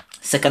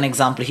 Second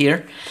example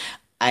here,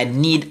 I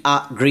need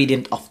a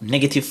gradient of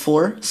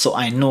 -4, so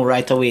I know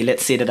right away,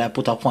 let's say that I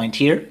put a point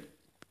here.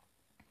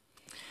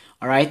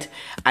 All right,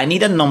 I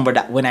need a number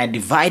that when I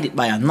divide it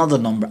by another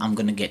number, I'm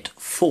going to get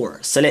 4.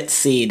 So let's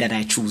say that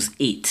I choose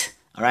 8.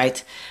 All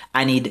right,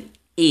 I need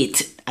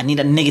 8. I need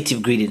a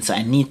negative gradient. So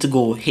I need to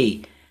go,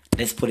 hey,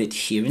 let's put it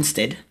here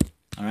instead.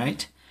 All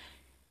right.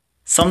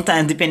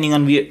 Sometimes depending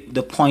on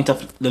the point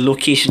of the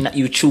location that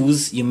you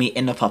choose, you may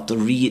end up have to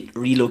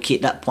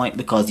relocate that point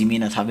because you may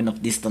not have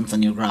enough distance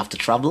on your graph to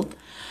travel.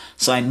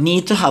 So I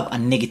need to have a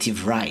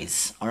negative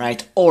rise, all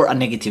right, or a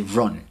negative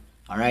run,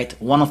 all right,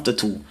 one of the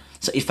two.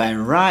 So if I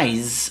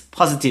rise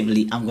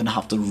positively, I'm going to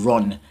have to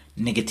run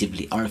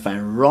negatively. Or if I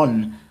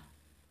rise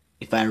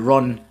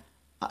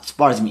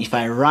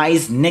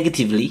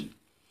negatively,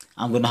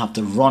 I'm going to have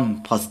to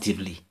run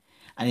positively.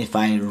 And if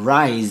I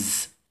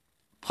rise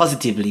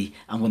positively,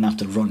 I'm going to have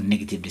to run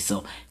negatively.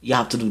 So you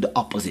have to do the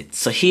opposite.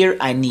 So here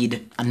I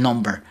need a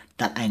number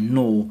that I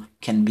know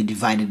can be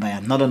divided by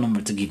another number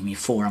to give me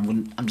 4.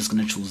 I'm just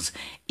going to choose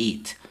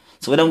 8.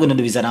 So what I'm going to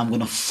do is that I'm going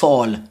to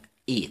fall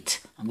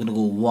 8. I'm going to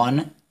go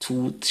 1,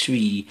 2,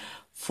 3,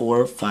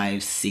 4,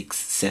 5, 6,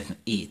 7,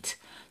 8.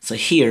 So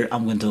here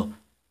I'm going to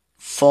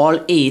fall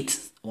 8.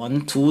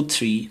 1, 2,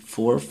 3,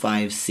 4,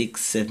 5,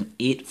 6, 7,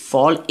 8.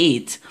 Fall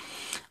 8.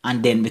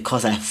 And then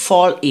because I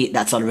fall 8,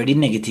 that's already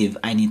negative.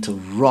 I need to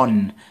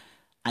run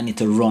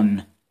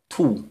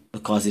 2.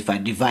 Because if I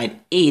divide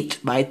 8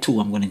 by 2,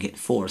 I'm going to get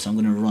 4. So I'm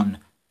going to run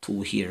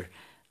 2 here.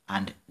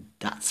 And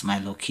that's my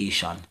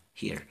location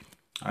here.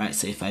 Alright,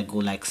 so if I go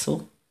like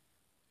so.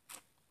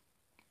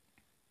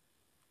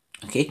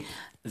 Okay,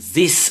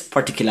 this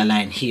particular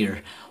line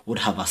here would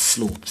have a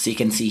slope. So you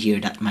can see here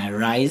that my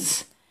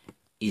rise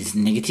is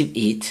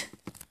 -8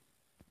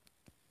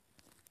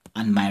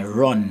 and my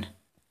run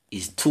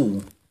is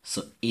 2.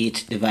 So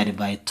 8 divided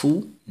by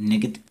 2,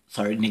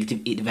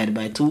 -8 divided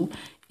by 2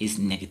 is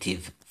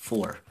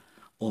 -4.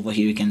 Over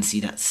here you can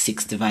see that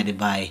 6 divided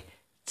by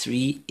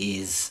 3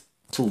 is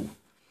 2.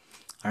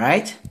 All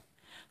right,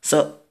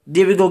 so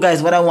there we go,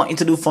 guys. What I want you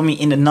to do for me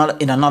in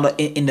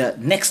the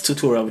next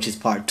tutorial, which is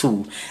part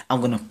 2, I'm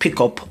going to pick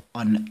up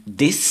on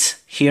this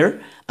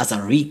here as a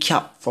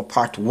recap for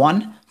part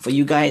 1 for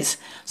you guys.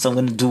 So I'm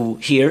going to do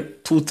here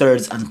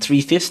 2/3 and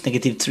 3/5,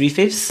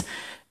 -3/5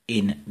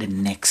 in the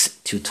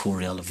next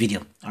tutorial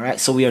video. All right,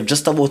 so we are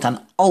just about an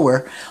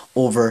hour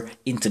over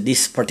into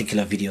this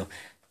particular video.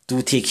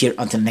 Do take care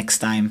until next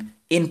time.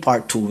 In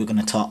part 2, we're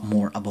going to talk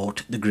more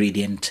about the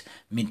gradient,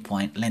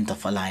 midpoint, length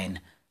of a line,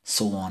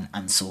 so on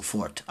and so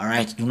forth. All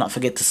right, do not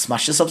forget to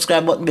smash the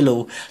subscribe button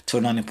below,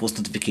 turn on the post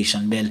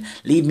notification bell,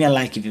 leave me a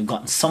like if you've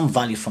gotten some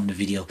value from the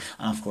video,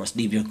 and of course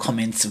leave your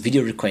comments,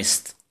 video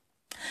requests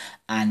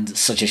and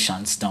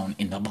suggestions down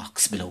in the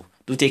box below.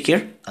 Do take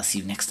care. I'll see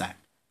you next time.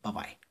 Bye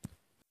bye.